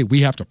not okay.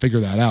 We have to figure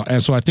that out.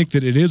 And so I think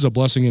that it is a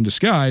blessing in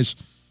disguise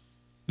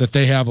that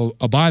they have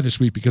a bye this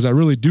week, because I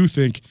really do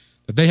think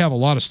that they have a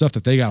lot of stuff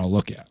that they got to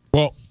look at.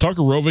 Well,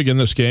 Tucker Rovig in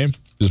this game,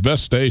 his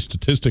best day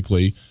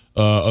statistically,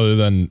 other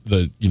than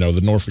the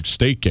Norfolk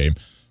State game,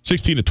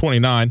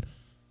 16-29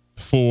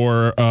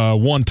 for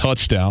 1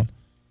 touchdown.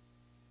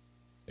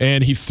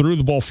 And he threw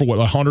the ball for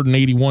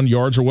 181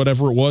 yards or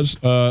whatever it was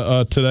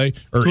today,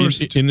 or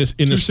in this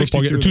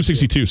football game,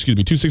 262. Excuse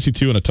me,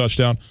 262 and a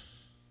touchdown.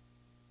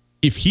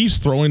 If he's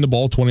throwing the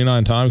ball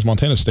 29 times,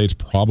 Montana State's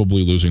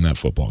probably losing that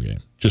football game.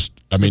 Just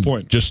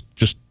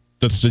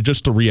that's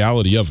just the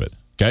reality of it.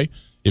 Okay,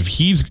 if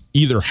he's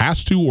either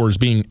has to or is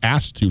being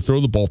asked to throw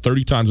the ball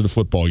 30 times in a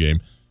football game,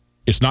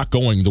 it's not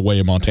going the way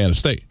of Montana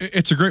State.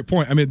 It's a great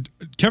point.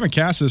 Kevin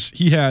Cassis,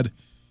 he had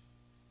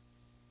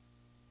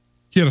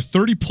a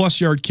 30-plus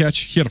yard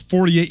catch, he had a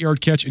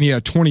 48-yard catch, and he had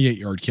a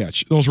 28-yard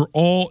catch. Those were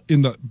all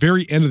in the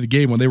very end of the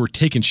game when they were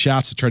taking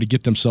shots to try to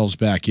get themselves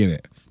back in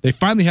it. They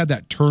finally had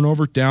that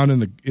turnover down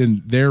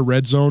in their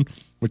red zone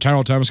where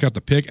Tyrell Thomas got the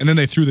pick, and then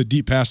they threw the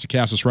deep pass to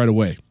Cassis right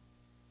away.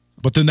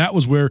 But then that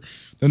was where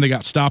they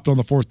got stopped on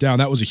the 4th down.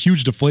 That was a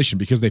huge deflation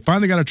because they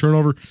finally got a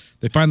turnover,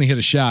 they finally hit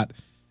a shot,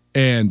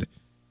 and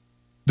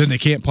then they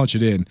can't punch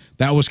it in.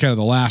 That was kind of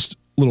the last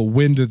little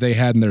wind that they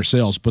had in their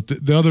sails. But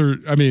the other,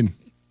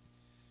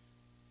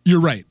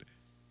 you're right.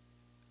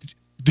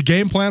 The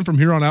game plan from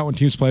here on out when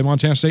teams play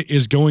Montana State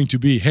is going to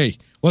be, hey,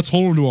 let's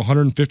hold them to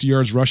 150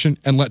 yards rushing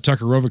and let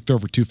Tucker Rovig throw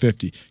for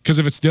 250. Because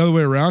if it's the other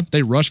way around,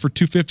 they rush for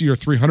 250 or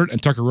 300 and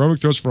Tucker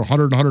Rovig throws for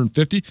 100 and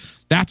 150,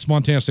 that's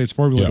Montana State's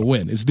formula to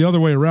win. It's the other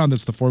way around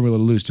that's the formula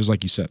to lose, just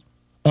like you said.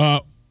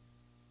 On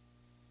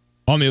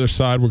the other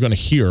side, we're going to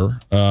hear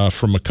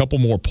from a couple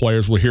more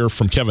players. We'll hear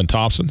from Kevin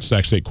Thompson,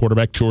 Sac State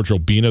quarterback, George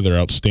Obina, their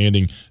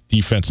outstanding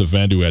defensive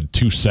end who had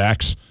 2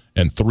 sacks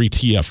and 3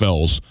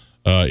 TFLs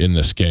in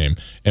this game.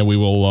 And we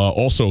will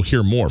also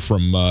hear more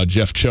from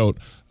Jeff Choate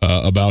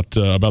about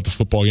the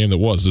football game that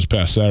was this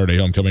past Saturday,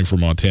 homecoming for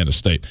Montana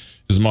State.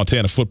 This is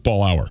Montana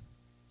Football Hour.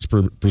 It's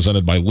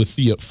presented by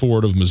Lithia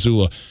Ford of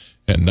Missoula,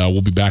 and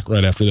we'll be back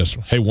right after this.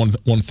 Hey, one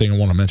thing I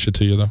want to mention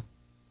to you, though.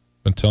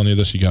 I've been telling you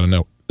this, you got to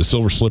know. The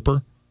Silver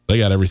Slipper, they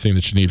got everything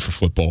that you need for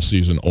football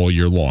season all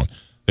year long.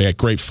 They got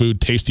great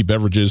food, tasty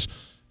beverages.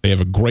 They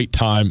have a great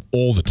time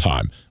all the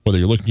time. Whether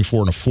you're looking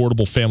for an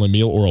affordable family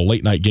meal or a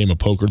late-night game of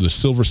poker, the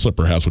Silver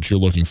Slipper has what you're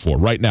looking for.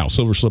 Right now,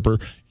 Silver Slipper,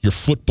 your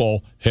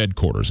football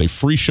headquarters. A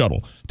free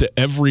shuttle to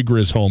every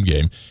Grizz home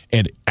game.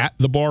 And at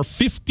the bar,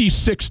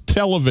 56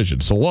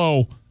 televisions.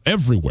 Hello,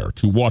 everywhere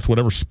to watch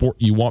whatever sport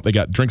you want. They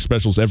got drink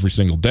specials every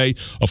single day,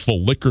 a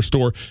full liquor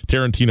store,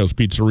 Tarantino's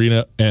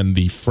Pizzeria, and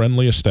the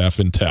friendliest staff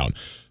in town.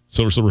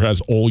 Silver Slipper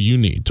has all you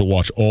need to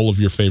watch all of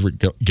your favorite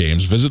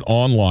games. Visit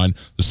online,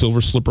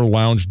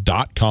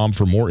 thesilverslipperlounge.com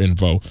for more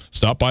info.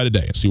 Stop by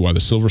today and see why the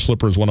Silver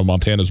Slipper is one of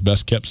Montana's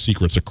best-kept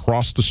secrets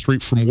across the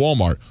street from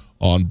Walmart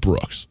on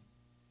Brooks.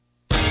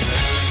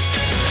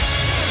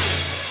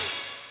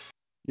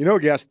 You know,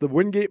 guests, the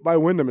Wingate by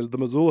Wyndham is the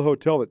Missoula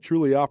hotel that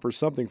truly offers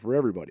something for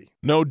everybody.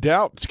 No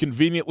doubt. It's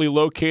conveniently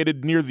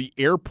located near the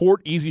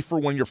airport, easy for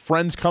when your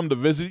friends come to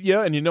visit you.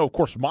 And you know, of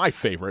course, my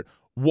favorite,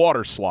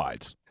 water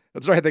slides.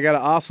 That's right. They got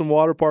an awesome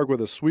water park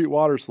with a sweet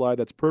water slide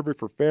that's perfect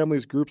for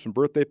families, groups, and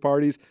birthday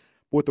parties.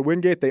 But with the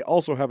Wingate, they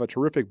also have a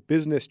terrific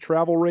business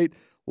travel rate,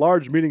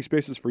 large meeting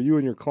spaces for you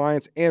and your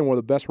clients, and one of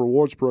the best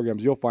rewards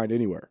programs you'll find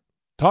anywhere.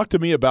 Talk to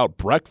me about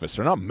breakfast.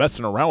 They're not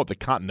messing around with the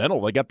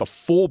Continental. They got the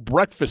full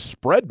breakfast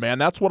spread, man.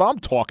 That's what I'm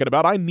talking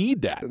about. I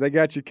need that. They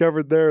got you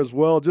covered there as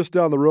well. Just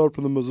down the road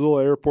from the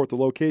Missoula Airport, the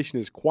location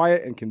is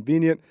quiet and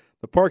convenient.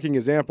 The parking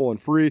is ample and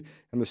free,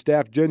 and the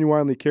staff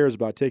genuinely cares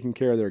about taking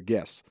care of their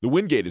guests. The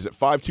Wingate is at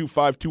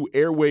 5252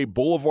 Airway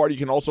Boulevard. You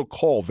can also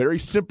call. Very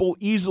simple,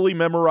 easily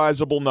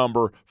memorizable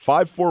number,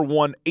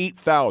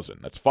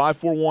 541-8000. That's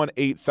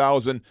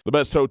 541-8000. The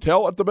best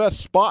hotel at the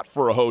best spot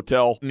for a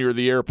hotel near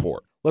the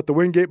airport. Let the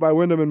Wingate by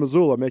Wyndham in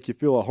Missoula make you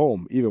feel at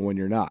home, even when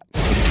you're not.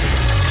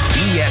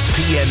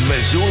 ESPN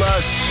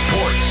Missoula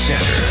Sports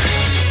Center.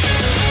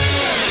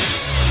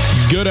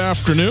 Good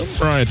afternoon.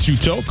 Ryan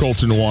Tutel,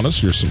 Colton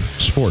Nuanez. Here's some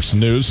sports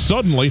news.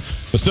 Suddenly,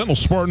 the Sentinel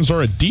Spartans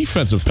are a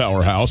defensive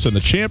powerhouse, and the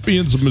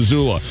champions of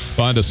Missoula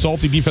find a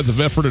salty defensive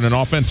effort and an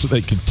offense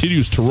that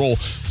continues to roll.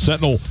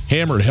 Sentinel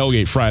hammered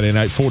Hellgate Friday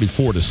night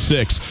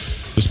 44-6.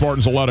 The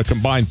Spartans allowed a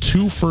combined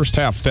 2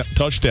 first-half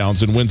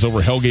touchdowns and wins over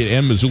Hellgate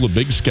and Missoula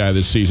Big Sky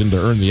this season to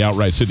earn the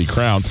outright city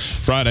crown.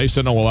 Friday,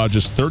 Sentinel allowed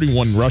just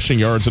 31 rushing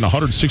yards and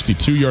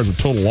 162 yards of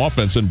total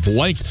offense and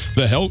blanked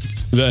the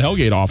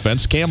Hellgate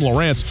offense. Cam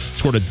Lawrence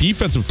scored a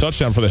defensive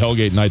touchdown for the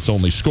Hellgate Knights'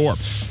 only score.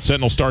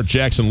 Sentinel star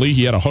Jackson Lee,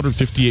 he had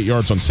 158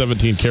 yards on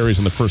 17 carries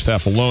in the first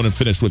half alone and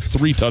finished with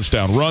 3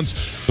 touchdown runs.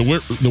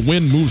 The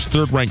win moves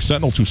third-ranked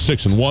Sentinel to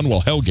 6-1,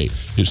 while Hellgate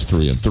is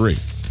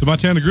 3-3. The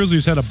Montana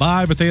Grizzlies had a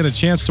bye, but they had a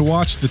chance to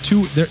watch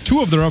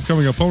two of their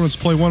upcoming opponents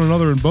play one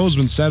another in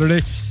Bozeman Saturday.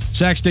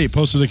 Sac State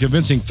posted a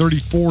convincing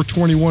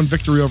 34-21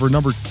 victory over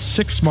number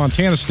 6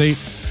 Montana State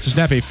to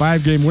snap a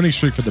 5-game winning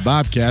streak for the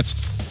Bobcats.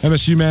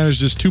 MSU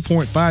managed just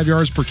 2.5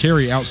 yards per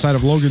carry outside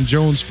of Logan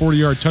Jones'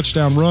 40-yard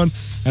touchdown run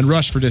and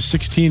rushed for just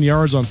 16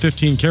 yards on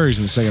 15 carries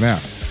in the second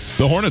half.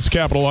 The Hornets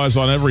capitalized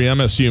on every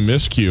MSU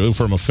miscue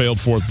from a failed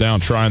 4th down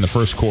try in the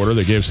first quarter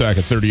that gave Sac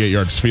a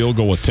 38-yard field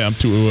goal attempt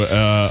to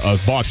a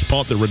botched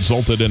punt that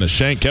resulted in a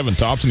shank. Kevin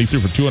Thompson, he threw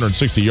for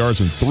 260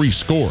 yards and 3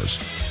 scores.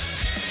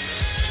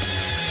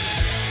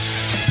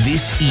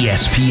 This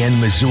ESPN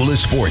Missoula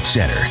Sports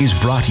Center is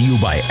brought to you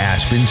by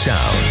Aspen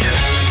Sound.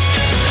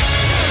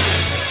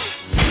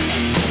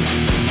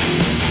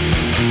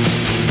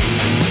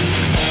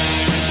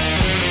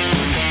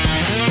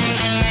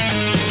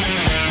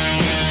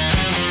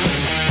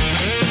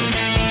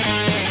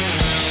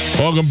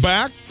 Welcome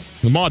back.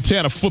 The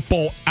Montana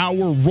Football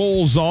Hour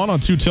rolls on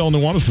Tutel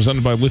Nuanez,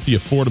 presented by Lithia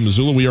Ford of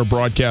Missoula. We are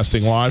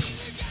broadcasting live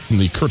from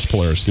the Kurtz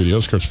Polaris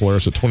studios. Kurtz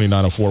Polaris at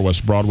 2904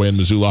 West Broadway in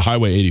Missoula,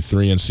 Highway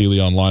 83 in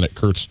Sealy, online at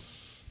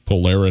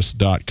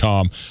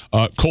kurtzpolaris.com.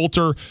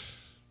 Coulter,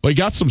 we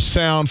got some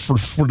sound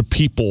for the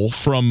people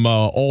from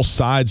all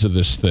sides of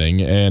this thing.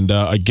 And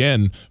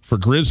again, for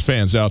Grizz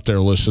fans out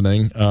there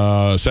listening,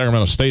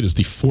 Sacramento State is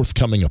the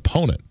forthcoming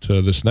opponent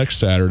this next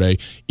Saturday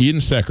in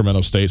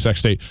Sacramento State. Sac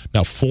State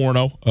now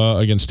 4-0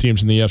 against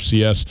teams in the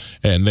FCS,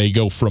 and they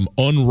go from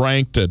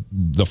unranked at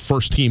the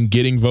first team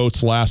getting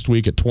votes last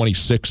week at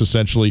 26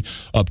 essentially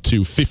up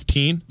to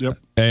 15. Yep.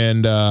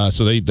 And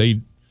so they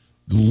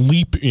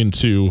leap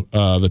into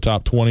the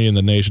top 20 in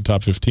the nation,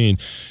 top 15,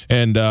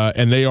 and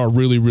they are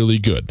really, really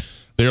good.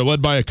 They are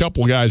led by a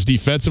couple guys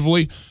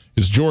defensively.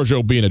 Is George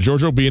Obina.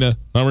 George Obina,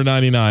 number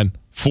 99,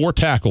 4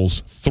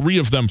 tackles, 3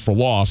 of them for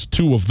loss.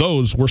 2 of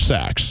those were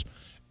sacks.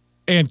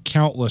 And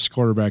countless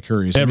quarterback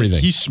hurries. Everything. I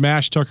mean, he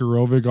smashed Tucker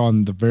Rovig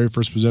on the very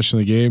first possession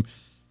of the game,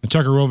 and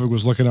Tucker Rovig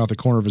was looking out the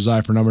corner of his eye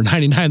for number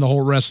 99 the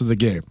whole rest of the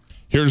game.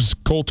 Here's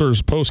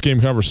Coulter's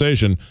post-game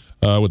conversation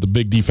with the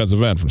big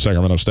defensive end from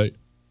Sacramento State.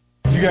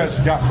 You guys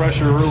got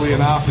pressure early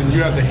and often.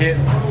 You had the hit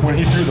when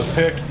he threw the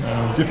pick.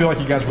 Do you feel like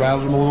you guys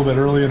rattled him a little bit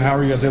early, and how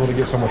are you guys able to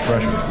get so much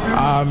pressure?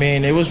 I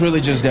mean, it was really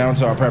just down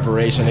to our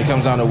preparation. It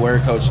comes down to where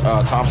Coach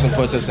Thompson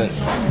puts us in,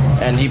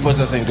 and he puts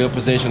us in good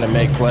position to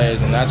make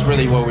plays, and that's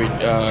really what we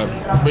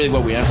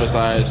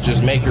emphasize.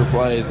 Just make your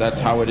plays. That's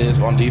how it is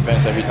on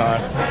defense every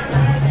time.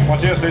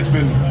 Montana State's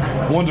been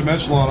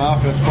one-dimensional on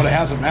offense, but it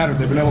hasn't mattered.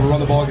 They've been able to run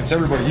the ball against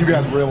everybody. You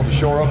guys were able to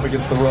shore up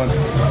against the run.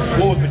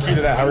 What was the key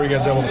to that? How were you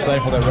guys able to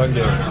stifle that run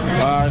game?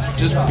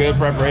 Just good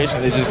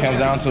preparation. It just comes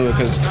down to it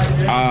because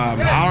I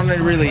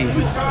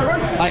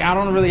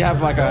don't really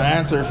have like an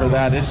answer for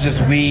that. It's just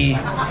we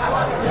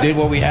did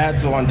what we had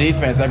to on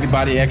defense.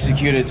 Everybody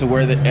executed to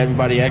where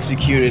everybody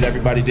executed.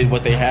 Everybody did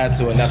what they had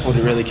to, and that's what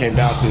it really came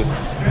down to.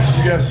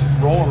 You guys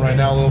rolling right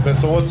now a little bit.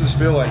 So what's this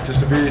feel like, just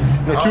to be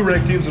 2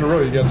 ranked teams in a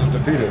row you guys have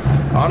defeated?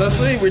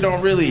 Honestly, we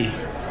don't really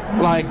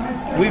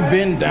we've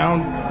been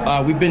down.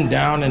 We've been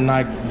down and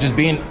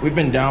we've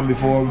been down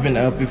before, we've been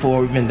up before,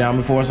 we've been down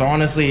before. So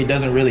honestly, it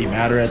doesn't really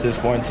matter at this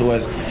point to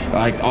us.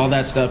 All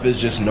that stuff is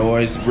just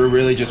noise. We're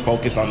really just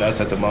focused on us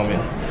at the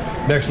moment.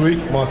 Next week,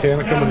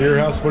 Montana coming to your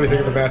house. What do you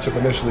think of the matchup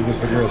initially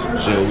against the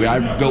Grizz? So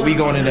we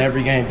going into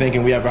every game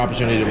thinking we have an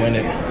opportunity to win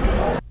it.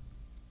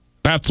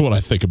 That's what I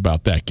think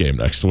about that game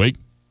next week.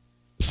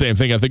 Same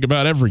thing I think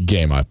about every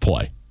game I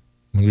play.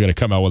 We're going to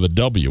come out with a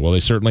W. Well, they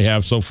certainly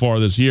have so far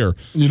this year.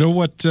 You know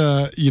what?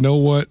 The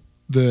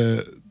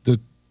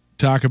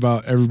talk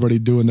about everybody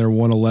doing their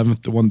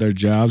 1/11th their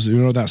jobs. You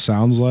know what that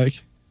sounds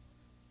like?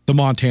 The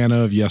Montana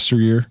of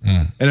yesteryear.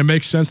 And it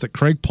makes sense that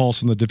Craig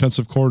Paulson, the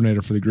defensive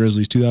coordinator for the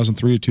Grizzlies,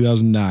 2003 to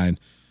 2009.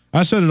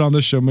 I said it on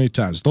this show many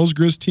times. Those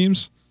Grizz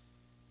teams,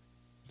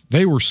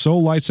 they were so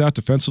lights out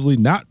defensively,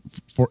 not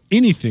for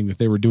anything that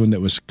they were doing that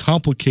was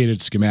complicated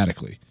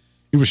schematically.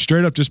 It was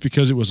straight up just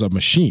because it was a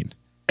machine.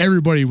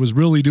 Everybody was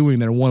really doing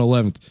their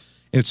 1/11th.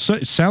 It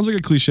sounds like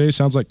a cliche, it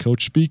sounds like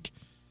coach speak,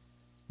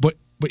 but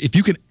if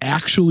you can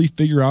actually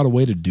figure out a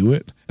way to do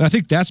it, and I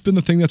think that's been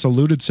the thing that's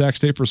eluded Sac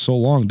State for so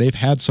long. They've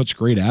had such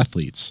great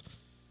athletes.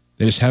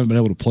 They just haven't been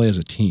able to play as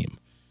a team.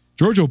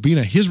 George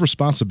Obina, his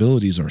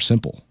responsibilities are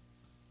simple.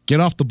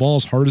 Get off the ball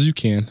as hard as you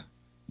can,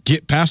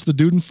 get past the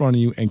dude in front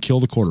of you, and kill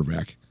the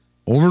quarterback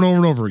over and over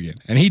and over again.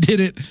 And he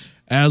did it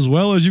as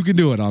well as you can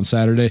do it on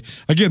Saturday.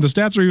 Again, the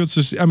stats are even,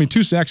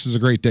 2 sacks is a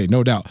great day,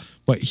 no doubt.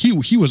 But he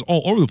was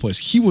all over the place.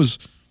 He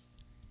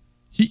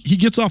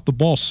gets off the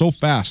ball so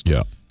fast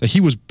that he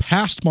was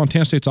past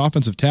Montana State's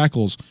offensive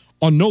tackles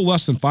on no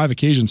less than 5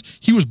 occasions.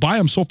 He was by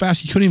him so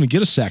fast he couldn't even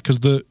get a sack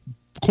because the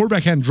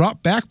quarterback hadn't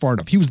dropped back far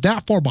enough. He was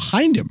that far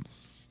behind him.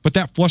 But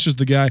that flushes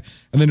the guy,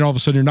 and then all of a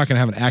sudden you're not going to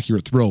have an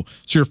accurate throw.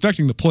 So you're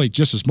affecting the play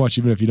just as much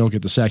even if you don't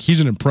get the sack. He's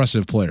an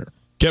impressive player.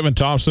 Kevin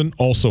Thompson,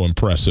 also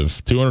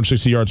impressive.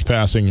 260 yards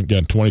passing,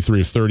 again,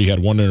 23 of 30, had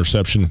 1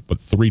 interception, but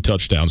 3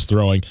 touchdowns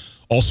throwing.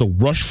 Also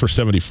rushed for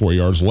 74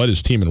 yards, led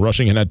his team in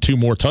rushing, and had 2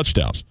 more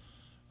touchdowns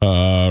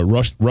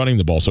running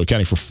the ball. So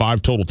accounting for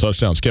 5 total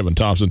touchdowns, Kevin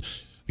Thompson.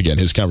 Again,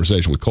 his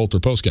conversation with Coulter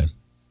postgame.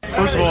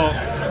 First of all,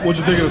 what'd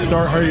you think of the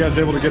start? How are you guys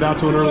able to get out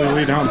to an early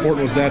lead? How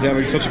important was that to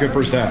having such a good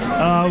first half?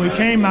 We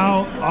came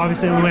out,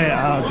 obviously we went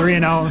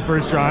 3-and-out on the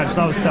first drive,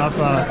 so that was tough.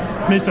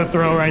 Missed a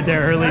throw right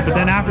there early, but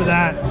then after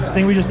that, I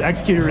think we just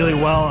executed really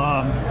well.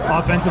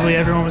 Offensively,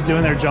 everyone was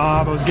doing their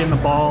job. I was getting the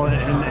ball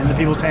in the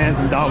people's hands,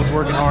 and Dot was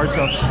working hard.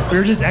 So we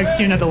were just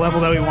executing at the level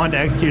that we wanted to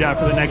execute at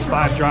for the next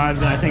 5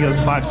 drives, and I think it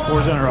was 5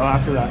 scores in a row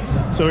after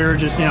that. So we were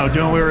just,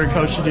 doing what we were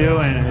coached to do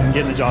and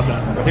getting the job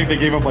done. I think they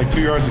gave up like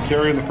 2 yards of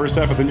carry in the first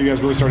half, but then you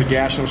guys really started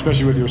gashing them,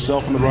 especially with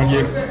yourself in the run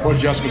game. What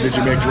adjustment did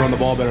you make to run the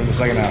ball better in the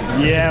second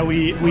half? Yeah,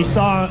 we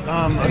saw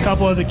a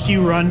couple of the key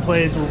run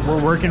plays were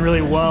working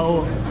really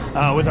well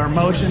with our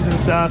motions and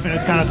stuff, and it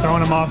was kind of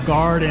throwing them off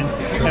guard, and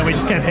we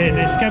just kept hitting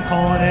it, just kept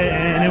calling it,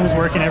 and it was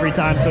working every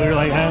time. So we were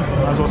like,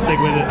 might as well stick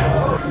with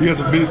it. You guys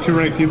have beat 2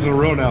 ranked teams in a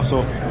row now,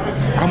 so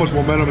how much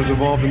momentum is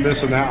involved in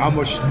this, and how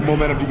much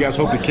momentum do you guys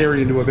hope to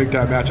carry into a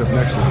big-time matchup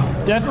next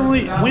week?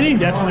 Definitely, winning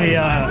definitely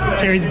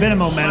carries a bit of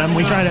momentum.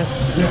 We try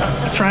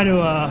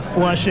to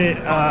flush it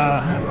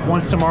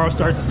once tomorrow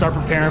starts to start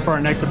preparing for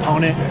our next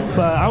opponent.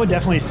 But I would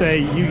definitely say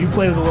you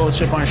play with a little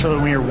chip on your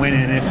shoulder when you're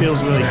winning, and it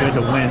feels really good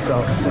to win.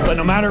 So, but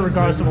no matter,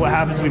 regardless of what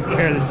happens, we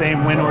prepare the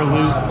same, win or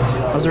lose.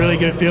 It was a really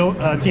good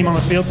team on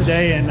the field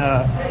today, and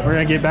we're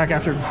going to get back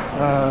after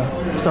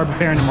start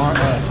preparing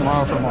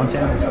tomorrow for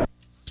Montana. So.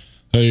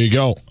 There you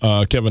go.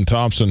 Kevin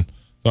Thompson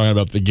talking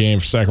about the game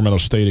for Sacramento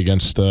State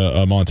against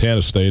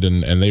Montana State,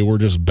 and they were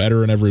just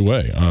better in every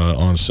way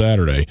on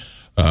Saturday,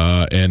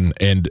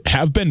 and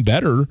have been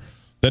better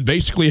than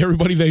basically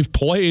everybody they've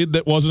played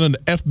that wasn't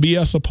an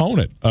FBS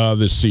opponent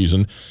this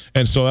season.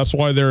 And so that's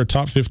why they're a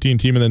top 15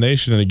 team in the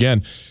nation. And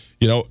again,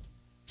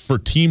 for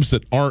teams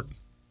that aren't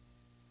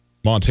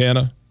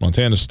Montana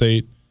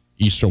State,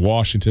 Eastern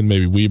Washington,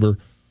 maybe Weber,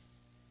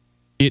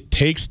 it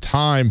takes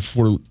time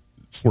for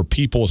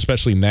people,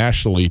 especially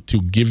nationally, to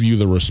give you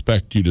the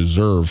respect you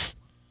deserve,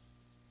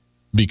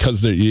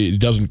 because it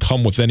doesn't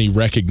come with any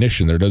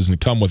recognition. There doesn't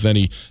come with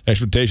any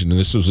expectation. And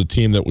this was a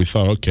team that we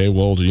thought, okay,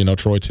 well,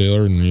 Troy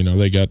Taylor and,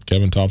 they got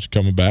Kevin Thompson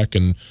coming back,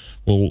 and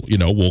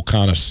we'll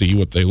kind of see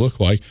what they look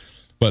like.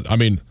 But, I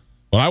mean,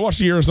 when I watched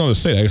the Arizona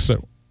State, I said,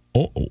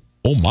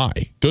 oh my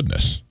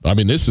goodness. I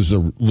mean, this is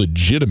a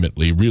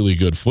legitimately really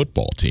good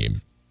football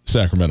team,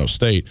 Sacramento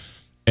State.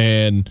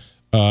 And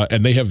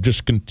they have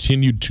just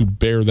continued to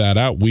bear that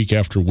out week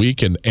after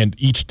week. And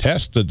each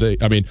test that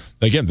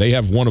they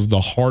have one of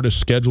the hardest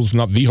schedules, if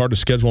not the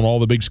hardest schedule in all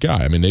the Big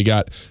Sky. I mean, they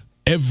got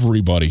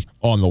everybody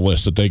on the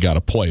list that they got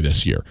to play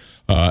this year.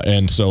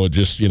 And so it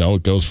just,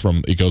 it goes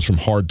from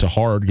hard to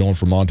hard, going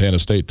from Montana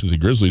State to the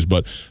Grizzlies,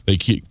 but they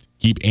keep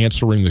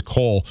answering the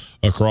call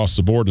across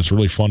the board. It's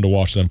really fun to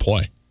watch them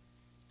play.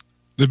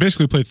 They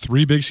basically played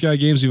 3 Big Sky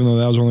games, even though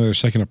that was only their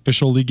second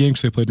official league game,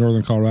 because they played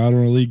Northern Colorado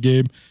in a league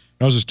game.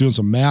 I was just doing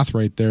some math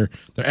right there.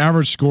 Their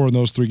average score in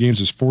those 3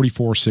 games is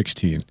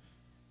 44-16.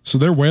 So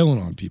they're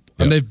wailing on people.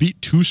 Yep. And they've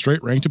beat 2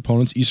 straight ranked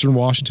opponents. Eastern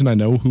Washington, I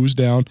know who's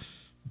down,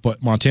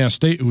 but Montana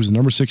State, who's the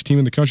number 6 team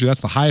in the country, that's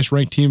the highest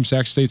ranked team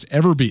Sac State's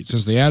ever beat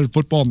since they added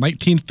football in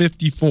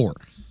 1954.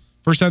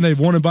 First time they've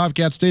won in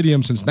Bobcat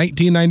Stadium since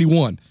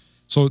 1991.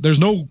 So there's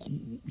no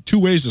 2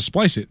 ways to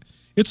splice it.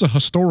 It's a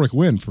historic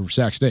win for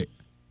Sac State.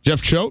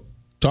 Jeff Choate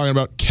talking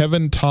about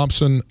Kevin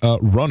Thompson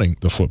running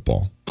the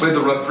football. Played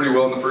the run pretty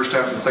well in the first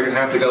half. In the second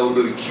half, they got a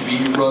little bit of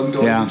QB run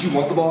going. Yeah. Did you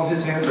want the ball in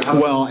his hands? Or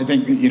well, I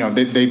think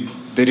they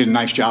did a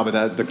nice job of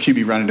that. The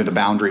QB run into the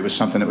boundary was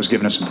something that was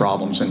giving us some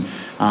problems, and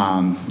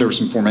there were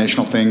some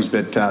formational things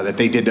that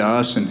they did to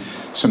us, and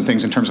some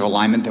things in terms of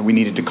alignment that we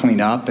needed to clean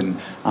up. And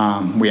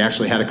we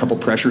actually had a couple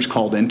pressures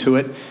called into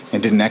it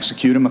and didn't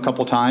execute them a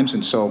couple times.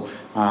 And so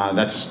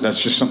that's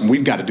just something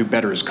we've got to do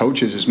better as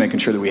coaches, is making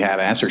sure that we have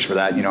answers for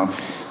that.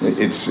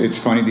 It's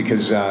funny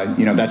because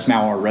that's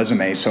now our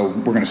resume, so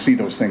we're going to see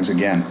those things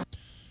again.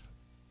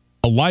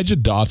 Elijah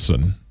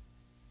Dotson.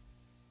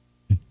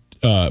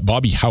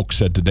 Bobby Hauck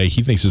said today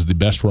he thinks is the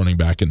best running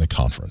back in the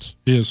conference.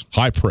 He is.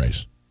 High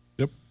praise.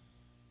 Yep.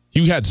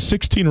 He had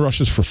 16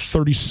 rushes for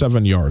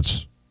 37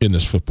 yards in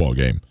this football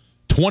game.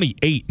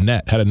 28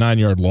 net, had a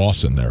 9-yard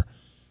loss in there.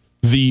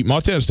 The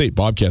Montana State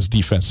Bobcats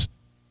defense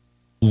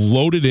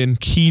loaded in,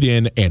 keyed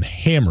in, and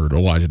hammered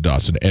Elijah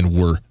Dotson and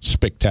were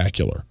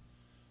spectacular.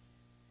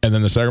 And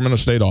then the Sacramento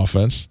State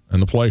offense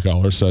and the play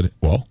caller said,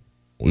 well,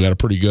 we got a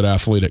pretty good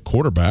athlete at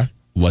quarterback.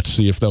 Let's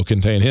see if they'll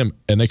contain him.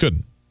 And they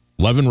couldn't.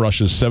 11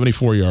 rushes,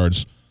 74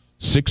 yards,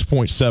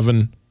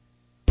 6.7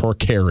 per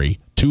carry,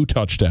 2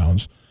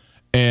 touchdowns.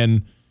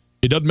 And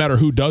it doesn't matter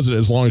who does it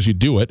as long as you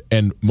do it.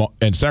 And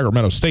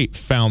Sacramento State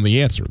found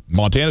the answer.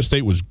 Montana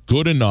State was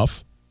good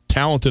enough,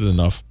 talented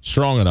enough,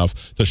 strong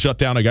enough to shut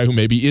down a guy who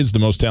maybe is the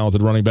most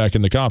talented running back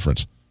in the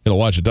conference, in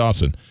Elijah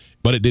Dotson.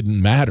 But it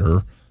didn't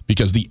matter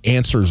because the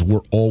answers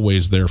were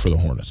always there for the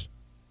Hornets.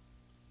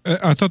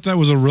 I thought that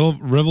was a real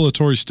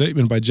revelatory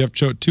statement by Jeff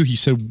Choate, too. He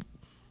said,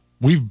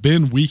 we've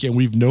been weak, and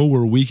we know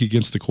we're weak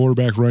against the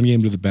quarterback run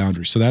game to the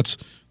boundary. So that's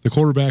the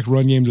quarterback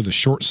run game to the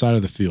short side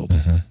of the field.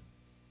 Mm-hmm.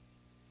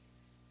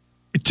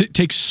 It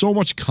takes so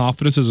much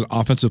confidence as an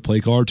offensive play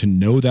caller to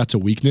know that's a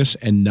weakness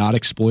and not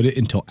exploit it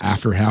until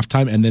after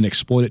halftime, and then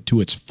exploit it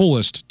to its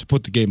fullest to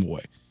put the game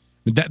away.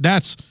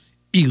 That's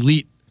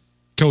elite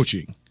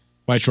coaching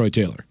by Troy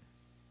Taylor.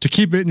 To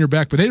keep it in your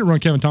back, but they didn't run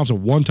Kevin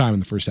Thompson one time in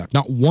the first half.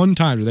 Not one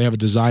time did they have a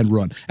designed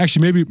run.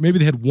 Actually, maybe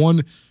they had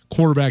one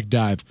quarterback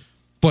dive.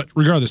 But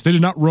regardless, they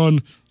did not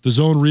run the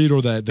zone read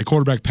or the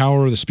quarterback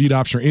power or the speed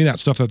option or any of that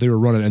stuff that they were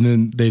running, and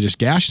then they just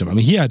gashed him. I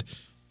mean, he had,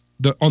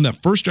 on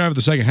that first drive of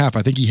the second half,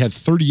 I think he had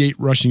 38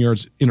 rushing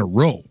yards in a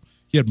row.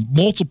 He had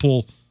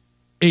multiple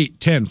 8,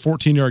 10,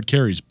 14-yard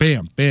carries.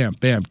 Bam, bam,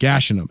 bam,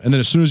 gashing them. And then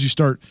as soon as you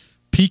start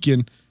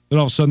peaking, then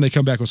all of a sudden they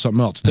come back with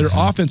something else. Their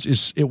offense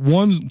is,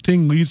 one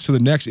thing leads to the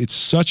next. It's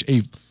such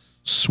a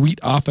sweet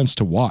offense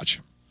to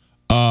watch.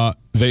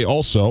 They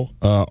also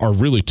are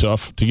really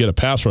tough to get a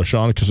pass rush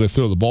on because they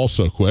throw the ball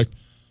so quick.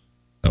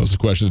 That was the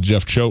question to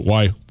Jeff Choate.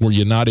 Why were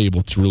you not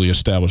able to really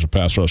establish a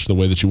pass rush the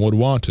way that you would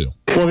want to?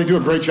 Well, they do a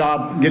great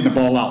job getting the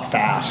ball out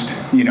fast,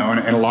 and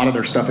a lot of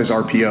their stuff is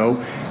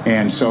RPO.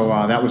 And so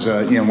that was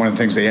one of the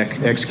things they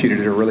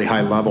executed at a really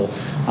high level.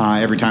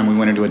 Every time we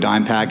went into a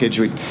dime package,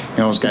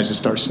 those guys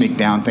just start sneak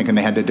down thinking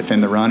they had to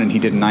defend the run, and he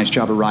did a nice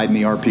job of riding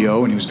the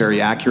RPO, and he was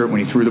very accurate when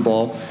he threw the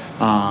ball.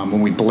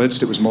 When we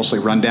blitzed, it was mostly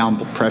run down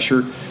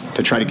pressure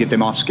to try to get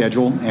them off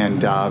schedule,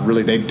 and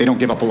really they don't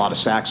give up a lot of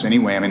sacks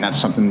anyway. I mean, that's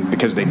something,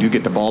 because they do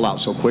get the ball out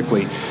so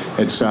quickly.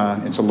 It's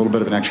a little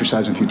bit of an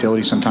exercise in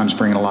futility sometimes,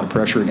 bringing a lot of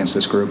pressure against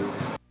this group.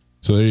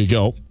 So there you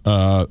go.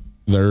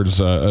 There's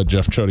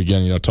Jeff Choate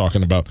again,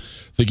 talking about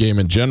the game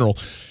in general.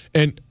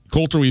 And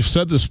Colter, we've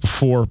said this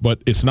before,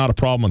 but it's not a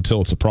problem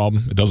until it's a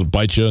problem. It doesn't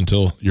bite you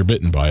until you're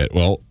bitten by it.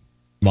 Well,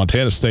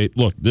 Montana State,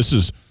 look, this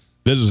is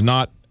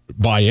not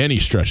by any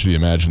stretch of the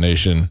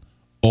imagination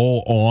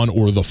all on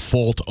or the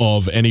fault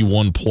of any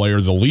one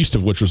player, the least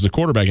of which was the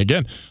quarterback.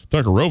 Again,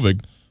 Tucker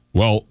Rovig,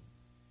 well,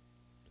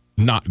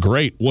 not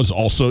great, was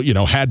also,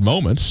 had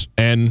moments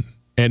and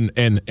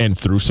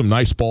threw some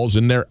nice balls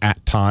in there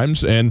at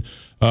times and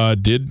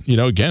did,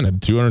 again,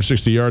 had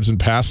 260 yards in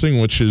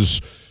passing, which is,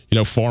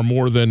 far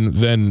more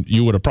than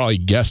you would have probably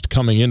guessed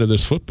coming into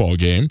this football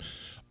game.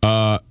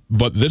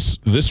 But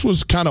this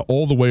was kind of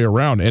all the way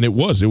around, and it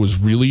was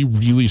really,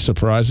 really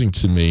surprising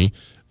to me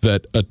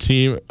that a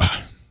team,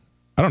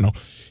 I don't know,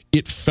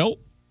 it felt,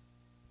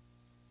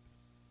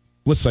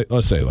 let's say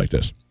it like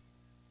this.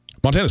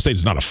 Montana State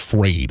is not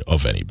afraid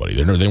of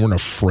anybody. They weren't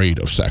afraid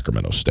of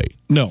Sacramento State.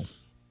 No.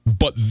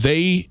 But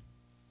they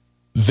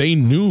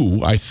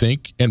knew, I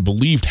think, and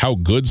believed how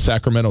good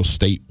Sacramento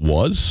State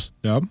was.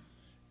 Yep.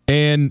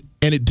 And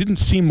it didn't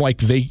seem like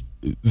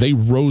they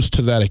rose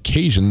to that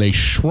occasion. They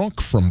shrunk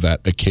from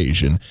that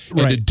occasion.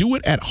 Right. And to do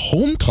it at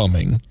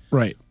homecoming.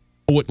 Right.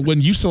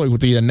 When you saw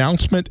with the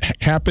announcement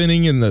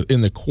happening in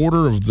the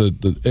quarter of the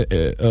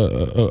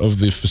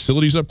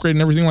facilities upgrade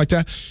and everything like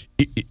that,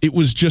 it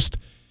was just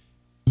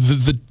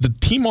the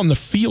team on the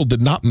field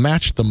did not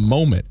match the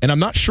moment, and I'm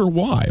not sure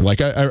why.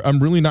 Like I'm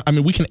really not. I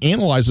mean, we can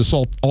analyze this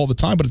all the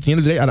time, but at the end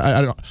of the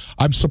day,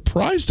 I'm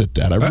surprised at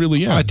that. I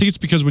really am. I think it's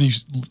because when you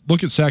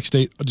look at Sac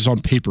State just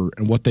on paper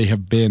and what they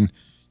have been,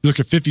 you look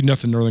at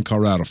 50-0 Northern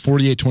Colorado,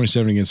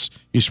 48-27 against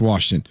East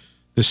Washington.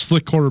 This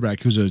slick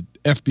quarterback who's a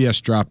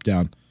FBS drop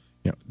down,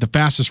 the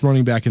fastest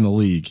running back in the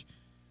league.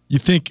 You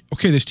think,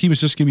 okay, this team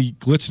is just going to be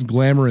glitz and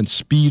glamour and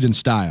speed and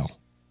style.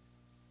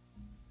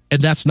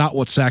 And that's not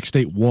what Sac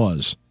State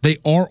was. They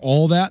are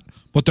all that,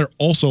 but they're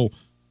also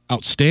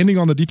outstanding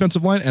on the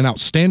defensive line and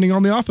outstanding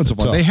on the offensive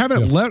line. They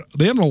haven't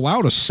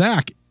allowed a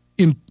sack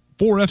in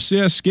 4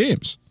 FCS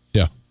games.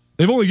 Yeah.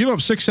 They've only given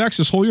up 6 sacks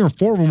this whole year, and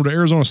 4 of them were to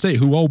Arizona State,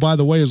 who, oh, by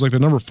the way, is like the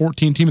number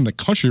 14 team in the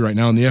country right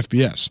now in the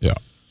FBS. Yeah.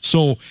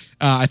 So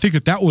I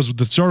think that was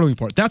the startling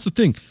part. That's the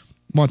thing.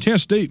 Montana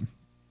State,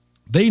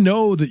 they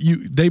know that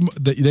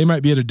they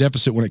might be at a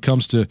deficit when it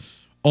comes to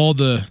all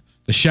the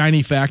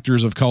shiny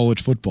factors of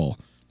college football.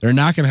 They're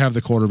not going to have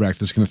the quarterback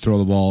that's going to throw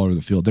the ball all over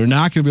the field. They're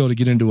not going to be able to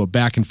get into a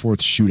back-and-forth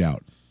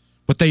shootout.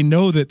 But they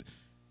know that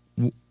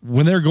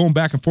when they're going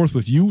back and forth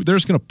with you, they're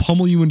just going to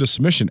pummel you into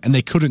submission, and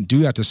they couldn't do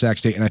that to Sac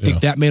State, and I think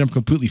that made them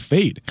completely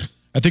fade.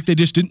 I think they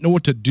just didn't know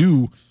what to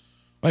do.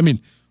 I mean,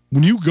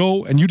 when you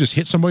go and you just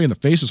hit somebody in the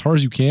face as hard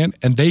as you can,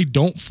 and they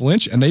don't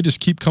flinch, and they just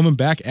keep coming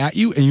back at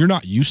you, and you're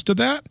not used to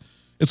that,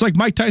 it's like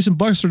Mike Tyson,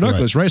 Buster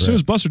Douglas, right? As soon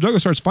as Buster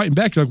Douglas starts fighting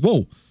back, you're like,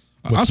 whoa.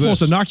 I'm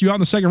supposed to knock you out in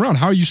the second round.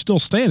 How are you still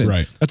standing?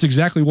 Right. That's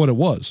exactly what it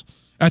was.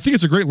 I think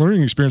it's a great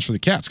learning experience for the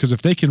Cats because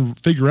if they can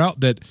figure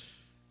out that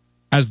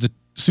as the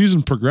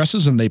season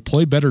progresses and they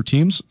play better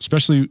teams,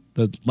 especially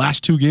the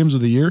last 2 games of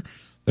the year,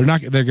 they're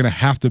going to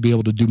have to be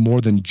able to do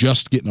more than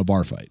just get in a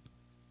bar fight.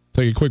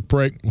 Take a quick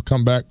break. We'll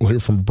come back. We'll hear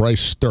from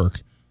Bryce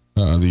Sterk,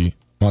 the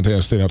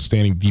Montana State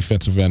outstanding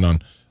defensive end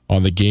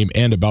on the game,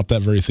 and about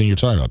that very thing you're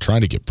talking about, trying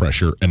to get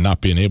pressure and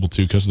not being able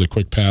to because of the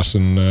quick pass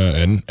and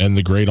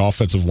the great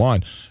offensive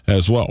line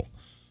as well.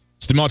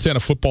 It's the Montana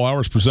Football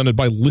Hours presented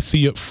by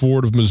Lithia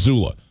Ford of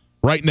Missoula.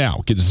 Right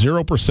now, get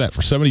 0%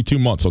 for 72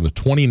 months on the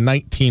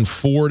 2019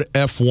 Ford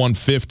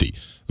F-150.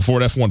 The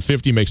Ford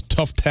F-150 makes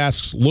tough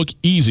tasks look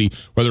easy,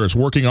 whether it's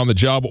working on the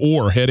job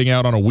or heading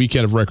out on a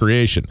weekend of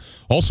recreation.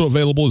 Also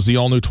available is the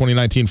all-new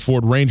 2019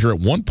 Ford Ranger at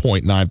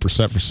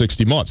 1.9% for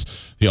 60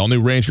 months. The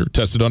all-new Ranger,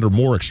 tested under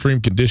more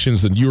extreme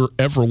conditions than you're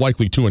ever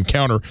likely to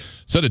encounter.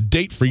 Set a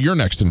date for your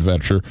next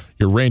adventure.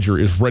 Your Ranger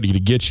is ready to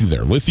get you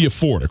there. Lithia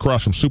Ford,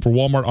 across from Super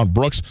Walmart on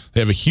Brooks. They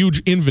have a huge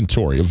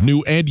inventory of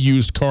new and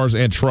used cars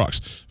and trucks.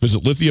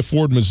 Visit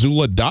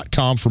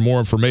LithiaFordMissoula.com for more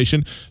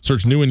information.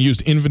 Search new and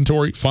used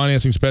inventory,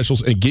 financing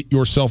specials, and get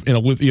yourself in a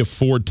Lithia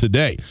Ford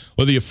today.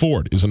 Lithia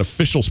Ford is an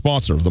official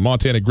sponsor of the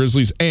Montana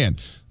Grizzlies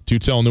and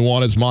Tutel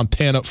Nuanez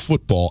Montana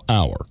Football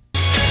Hour.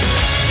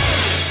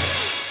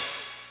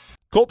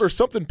 Colt, there's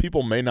something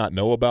people may not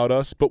know about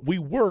us, but we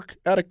work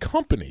at a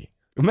company.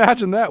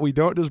 Imagine that. We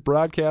don't just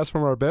broadcast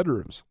from our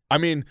bedrooms. I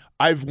mean,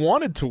 I've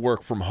wanted to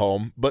work from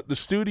home, but the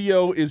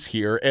studio is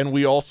here, and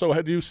we also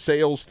do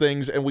sales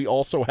things, and we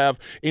also have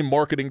a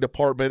marketing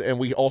department, and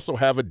we also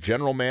have a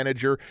general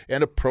manager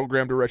and a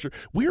program director.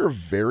 We are a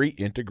very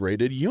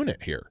integrated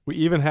unit here. We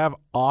even have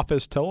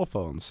office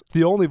telephones.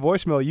 The only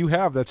voicemail you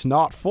have that's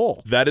not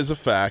full. That is a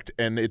fact,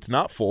 and it's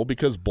not full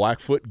because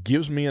Blackfoot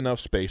gives me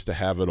enough space to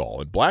have it all.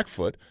 And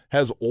Blackfoot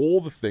has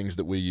all the things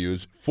that we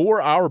use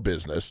for our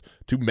business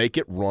to make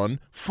it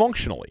run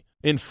functionally.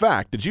 In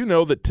fact, did you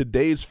know that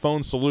today's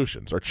phone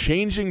solutions are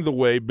changing the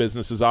way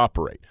businesses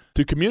operate?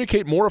 To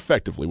communicate more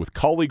effectively with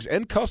colleagues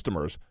and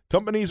customers,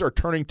 companies are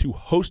turning to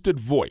hosted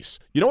voice.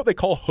 You know what they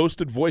call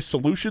hosted voice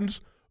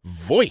solutions?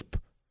 VoIP.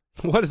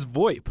 What is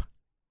VoIP?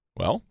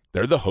 Well,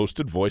 they're the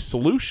hosted voice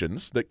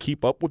solutions that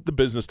keep up with the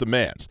business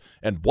demands.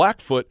 And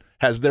Blackfoot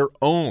has their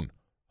own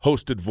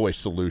hosted voice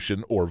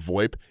solution, or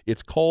VoIP.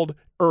 It's called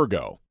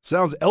Ergo.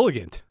 Sounds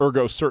elegant.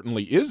 Ergo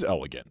certainly is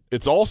elegant.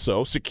 It's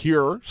also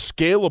secure,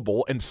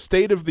 scalable, and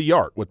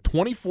state-of-the-art with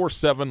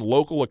 24/7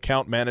 local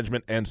account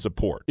management and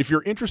support. If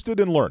you're interested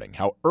in learning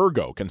how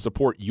Ergo can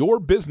support your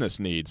business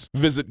needs,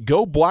 visit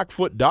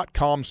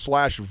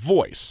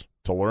goblackfoot.com/voice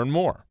to learn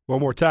more. One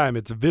more time,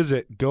 it's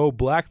visit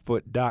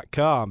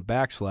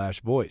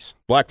goblackfoot.com/voice.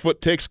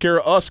 Blackfoot takes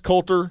care of us,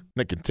 Coulter,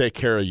 and it can take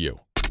care of you.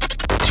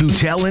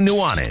 Tutel and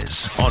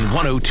Nuanez on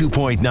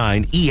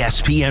 102.9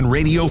 ESPN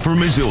Radio for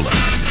Missoula.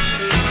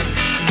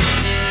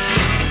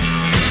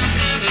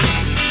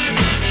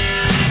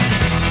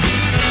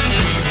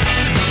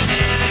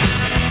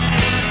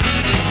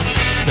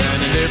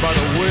 Standing there by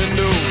the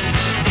window,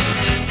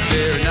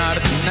 staring out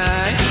at the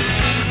night.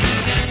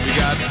 You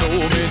got so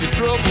many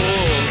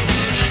troubles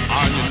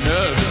on your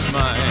nervous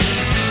mind.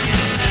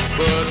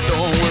 But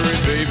don't worry,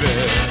 baby,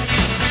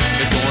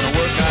 it's gonna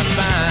work out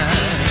fine.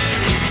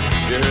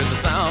 You heard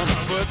the sound of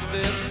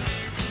footsteps.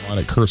 On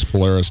at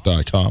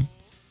KurtzPolaris.com.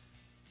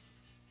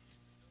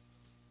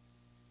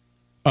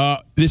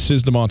 This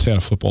is the Montana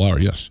Football Hour.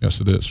 Yes,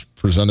 it is.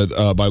 Presented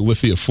by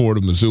Lithia Ford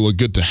of Missoula.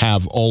 Good to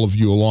have all of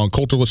you along.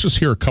 Coulter, let's just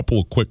hear a couple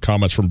of quick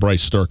comments from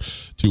Bryce Sterk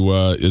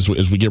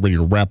as we get ready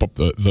to wrap up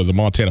the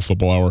Montana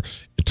Football Hour.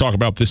 Talk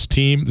about this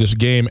team, this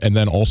game, and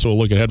then also a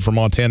look ahead for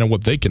Montana,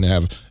 what they can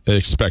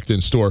expect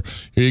in store.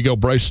 Here you go,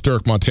 Bryce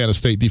Sterk, Montana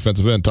State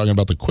defensive end, talking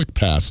about the quick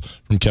pass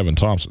from Kevin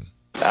Thompson.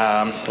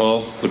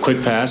 Well, the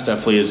quick pass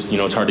definitely is,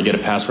 it's hard to get a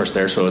pass rush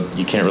there, so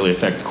you can't really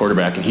affect the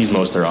quarterback, and he's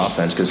most of their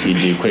offense because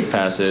he'd do quick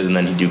passes and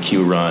then he'd do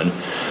Q run,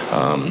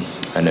 and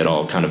it'd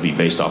all kind of be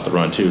based off the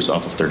run too, so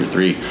off of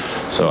 33.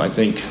 So I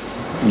think,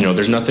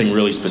 there's nothing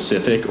really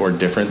specific or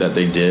different that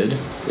they did.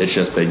 It's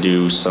just they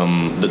do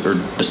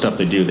the stuff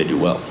they do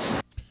well.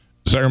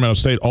 Sacramento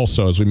State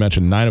also, as we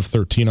mentioned, 9 of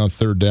 13 on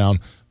third down.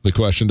 The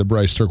question to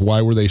Bryce Sterk,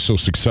 why were they so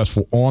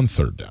successful on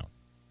third down?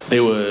 They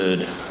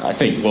would, I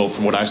think,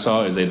 from what I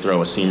saw, is they'd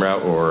throw a seam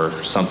route or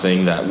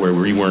something where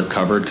we weren't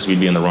covered because we'd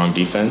be in the wrong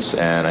defense.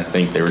 And I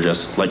think they were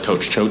just, like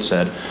Coach Choate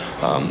said,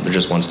 they're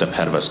just one step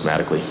ahead of us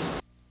schematically.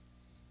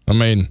 I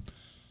mean,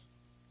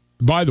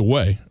 by the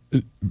way,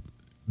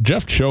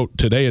 Jeff Choate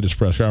today at his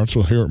press conference,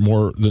 we'll hear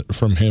more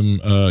from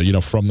him,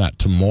 from that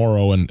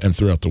tomorrow and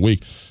throughout the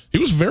week. He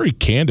was very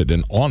candid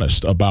and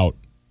honest about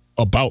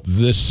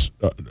this,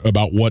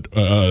 about what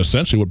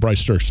essentially what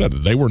Bryce Sterk said.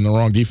 That they were in the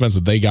wrong defense,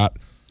 that they got.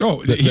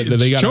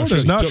 Choate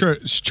is not trying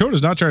to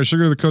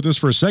sugarcoat this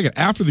for a second.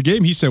 After the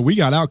game, he said, we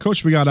got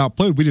outcoached, we got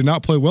outplayed, we did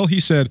not play well.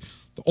 He said,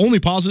 the only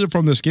positive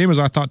from this game is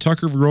I thought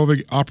Tucker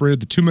Vogrovig operated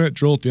the 2-minute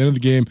drill at the end of the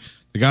game.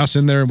 They got us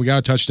in there, and we got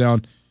a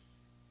touchdown.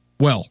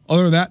 Well,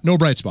 other than that, no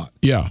bright spot.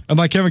 Yeah. And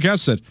like Kevin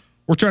Katz said,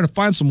 we're trying to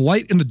find some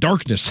light in the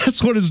darkness.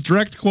 That's what his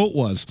direct quote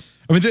was.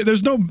 I mean,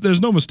 there's no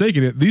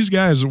mistaking it. These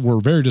guys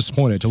were very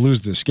disappointed to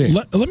lose this game.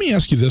 Let me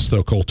ask you this,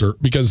 though, Coulter,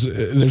 because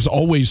there's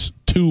always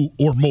two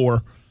or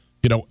more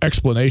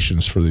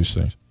explanations for these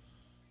things.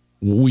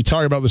 We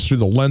talk about this through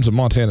the lens of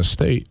Montana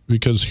State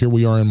because here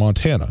we are in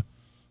Montana.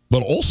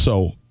 But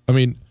also, I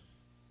mean,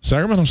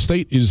 Sacramento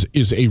State is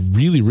a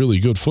really, really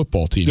good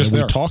football team. Yes,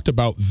 and we talked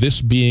about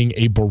this being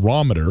a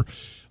barometer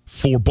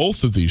for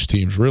both of these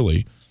teams,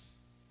 really.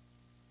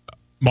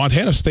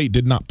 Montana State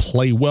did not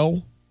play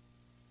well.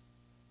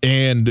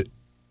 And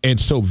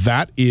so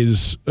that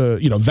is,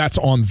 that's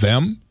on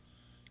them.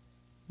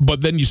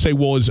 But then you say,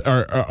 well,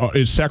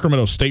 is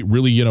Sacramento State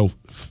really,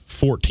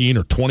 14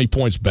 or 20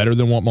 points better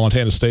than what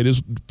Montana State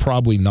is?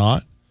 Probably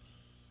not.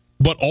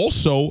 But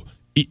also,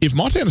 if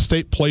Montana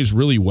State plays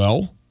really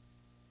well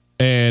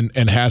and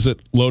has it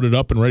loaded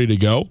up and ready to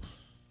go,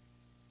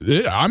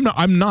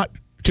 I'm not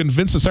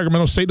convinced that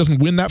Sacramento State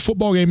doesn't win that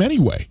football game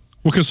anyway.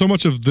 Well, because so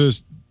much of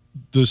this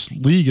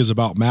league is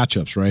about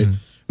matchups, right? Mm-hmm.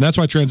 And that's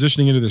why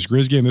transitioning into this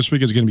Grizz game this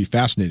week is going to be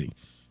fascinating.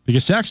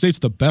 Because Sac State's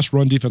the best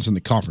run defense in the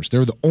conference.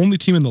 They're the only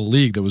team in the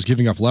league that was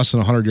giving up less than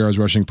 100 yards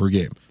rushing per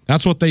game.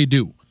 That's what they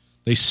do.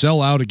 They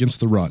sell out against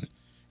the run,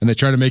 and they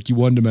try to make you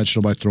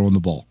one-dimensional by throwing the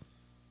ball.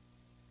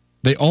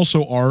 They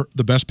also are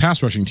the best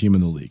pass rushing team in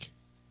the league.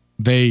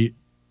 They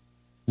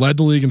led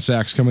the league in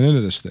sacks coming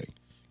into this thing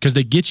because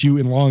they get you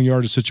in long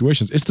yardage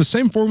situations. It's the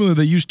same formula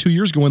they used 2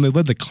 years ago when they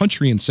led the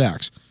country in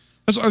sacks.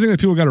 That's the other thing that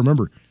people got to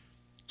remember.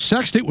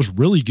 Sac State was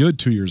really good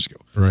 2 years ago.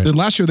 Right. Then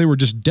last year they were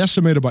just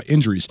decimated by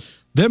injuries.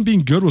 Them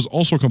being good was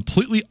also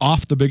completely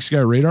off the Big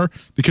Sky radar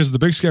because the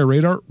Big Sky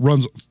radar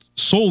runs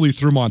solely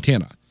through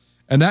Montana.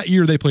 And that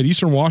year they played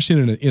Eastern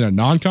Washington in a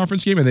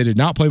non-conference game, and they did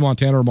not play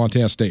Montana or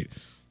Montana State.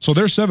 So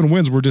their 7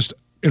 wins were just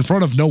in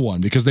front of no one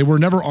because they were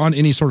never on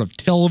any sort of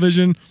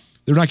television.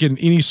 They're not getting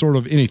any sort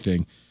of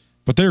anything.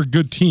 But they're a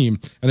good team,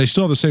 and they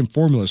still have the same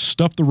formula: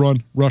 stuff the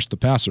run, rush the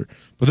passer.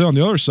 But then on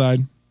the other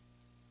side,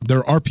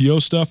 their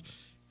RPO stuff.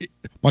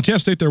 Montana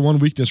State, their one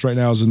weakness right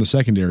now is in the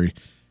secondary.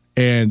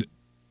 And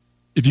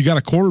if you got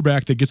a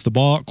quarterback that gets the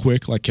ball out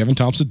quick, like Kevin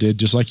Thompson did,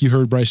 just like you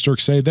heard Bryce Sterk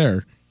say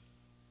there,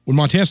 when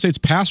Montana State's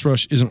pass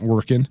rush isn't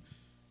working,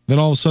 then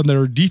all of a sudden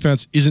their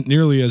defense isn't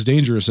nearly as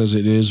dangerous as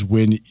it is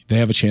when they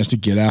have a chance to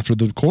get after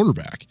the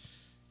quarterback.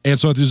 And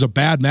so if there's a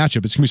bad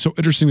matchup, it's going to be so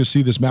interesting to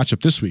see this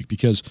matchup this week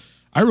because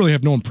I really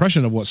have no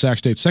impression of what Sac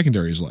State's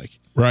secondary is like.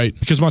 Right.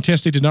 Because Montana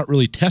State did not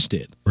really test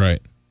it. Right.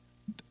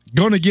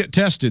 Going to get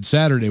tested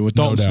Saturday with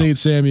Dalton State,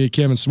 Sammy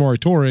Kim, and Samori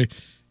Torre.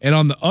 And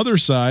on the other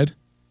side,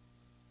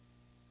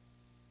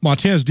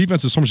 Montana's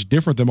defense is so much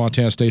different than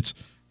Montana State's.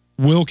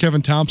 Will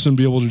Kevin Thompson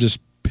be able to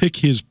just pick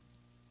his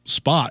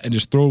spot and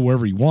just throw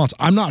wherever he wants?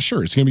 I'm not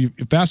sure. It's going to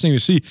be fascinating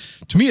to see.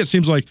 To me, it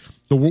seems like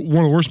one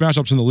of the worst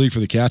matchups in the league for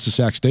the Cats is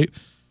Sac State.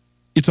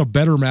 It's a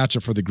better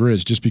matchup for the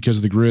Grizz just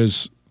because the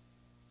Grizz,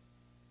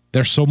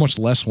 they're so much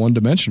less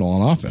one-dimensional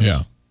on offense.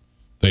 Yeah.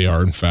 They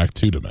are, in fact,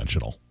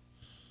 two-dimensional.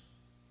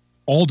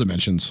 All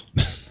dimensions.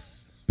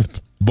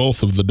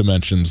 Both of the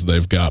dimensions,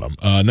 they've got them.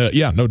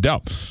 No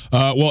doubt.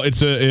 Well,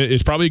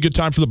 it's probably a good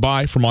time for the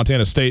bye for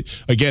Montana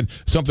State. Again,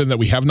 something that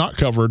we have not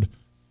covered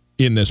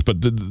in this,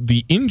 but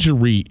the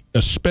injury,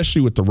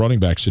 especially with the running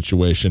back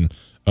situation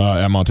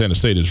at Montana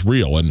State, is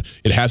real, and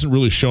it hasn't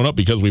really shown up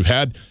because we've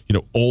had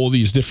all of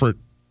these different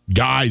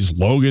guys.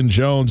 Logan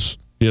Jones,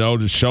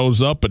 just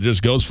shows up and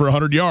just goes for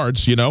 100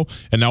 yards, and now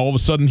all of a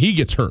sudden he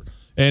gets hurt,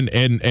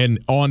 and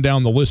on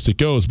down the list it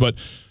goes. But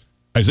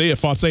Isaiah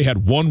Fosse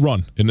had one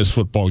run in this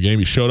football game.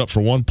 He showed up for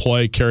one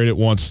play, carried it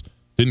once,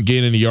 didn't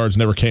gain any yards,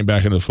 never came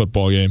back into the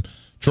football game.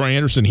 Troy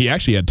Anderson, he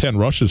actually had 10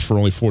 rushes for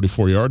only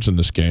 44 yards in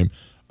this game,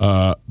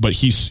 but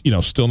he's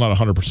still not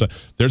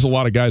 100%. There's a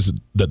lot of guys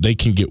that they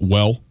can get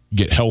well,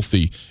 get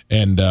healthy,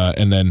 and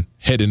then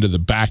head into the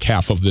back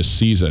half of this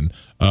season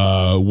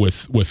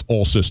with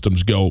all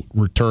systems go,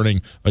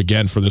 returning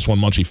again for this one.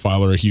 Munchie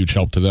Filer, a huge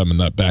help to them in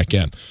that back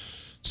end.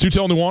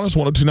 Stutel Nuanez,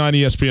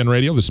 102.9 ESPN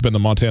Radio. This has been the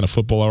Montana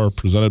Football Hour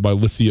presented by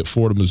Lithia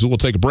Ford of Missoula. We'll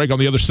take a break. On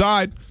the other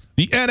side,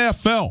 the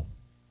NFL.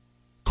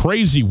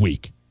 Crazy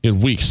week in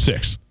Week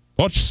 6.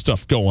 Bunch of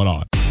stuff going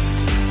on.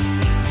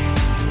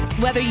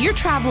 Whether you're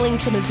traveling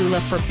to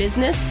Missoula for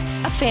business,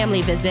 a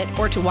family visit,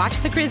 or to watch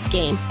the Grizz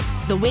game,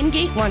 the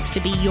Wingate wants to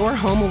be your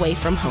home away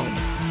from home.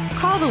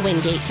 Call the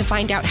Wingate to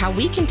find out how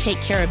we can take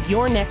care of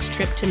your next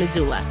trip to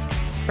Missoula.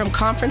 From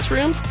conference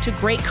rooms to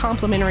great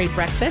complimentary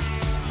breakfast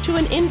to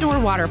an indoor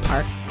water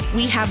park,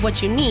 we have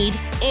what you need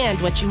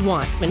and what you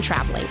want when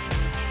traveling.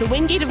 The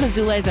Wingate of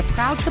Missoula is a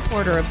proud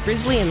supporter of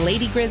Grizzly and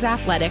Lady Grizz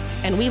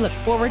athletics, and we look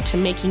forward to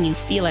making you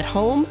feel at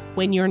home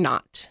when you're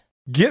not.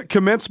 Get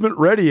commencement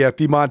ready at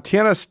the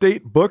Montana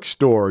State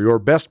Bookstore, your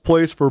best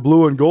place for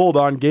blue and gold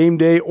on game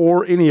day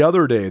or any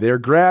other day. Their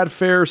grad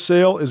fair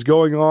sale is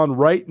going on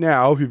right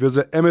now if you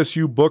visit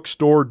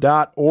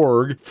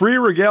msubookstore.org. Free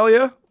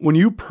regalia when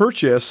you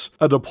purchase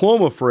a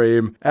diploma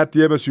frame at the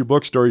MSU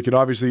Bookstore. You can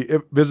obviously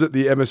visit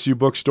the MSU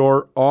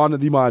Bookstore on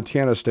the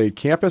Montana State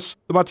campus.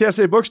 The Montana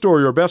State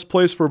Bookstore, your best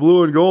place for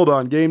blue and gold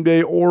on game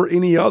day or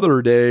any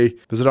other day.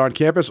 Visit on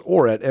campus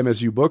or at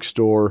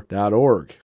msubookstore.org.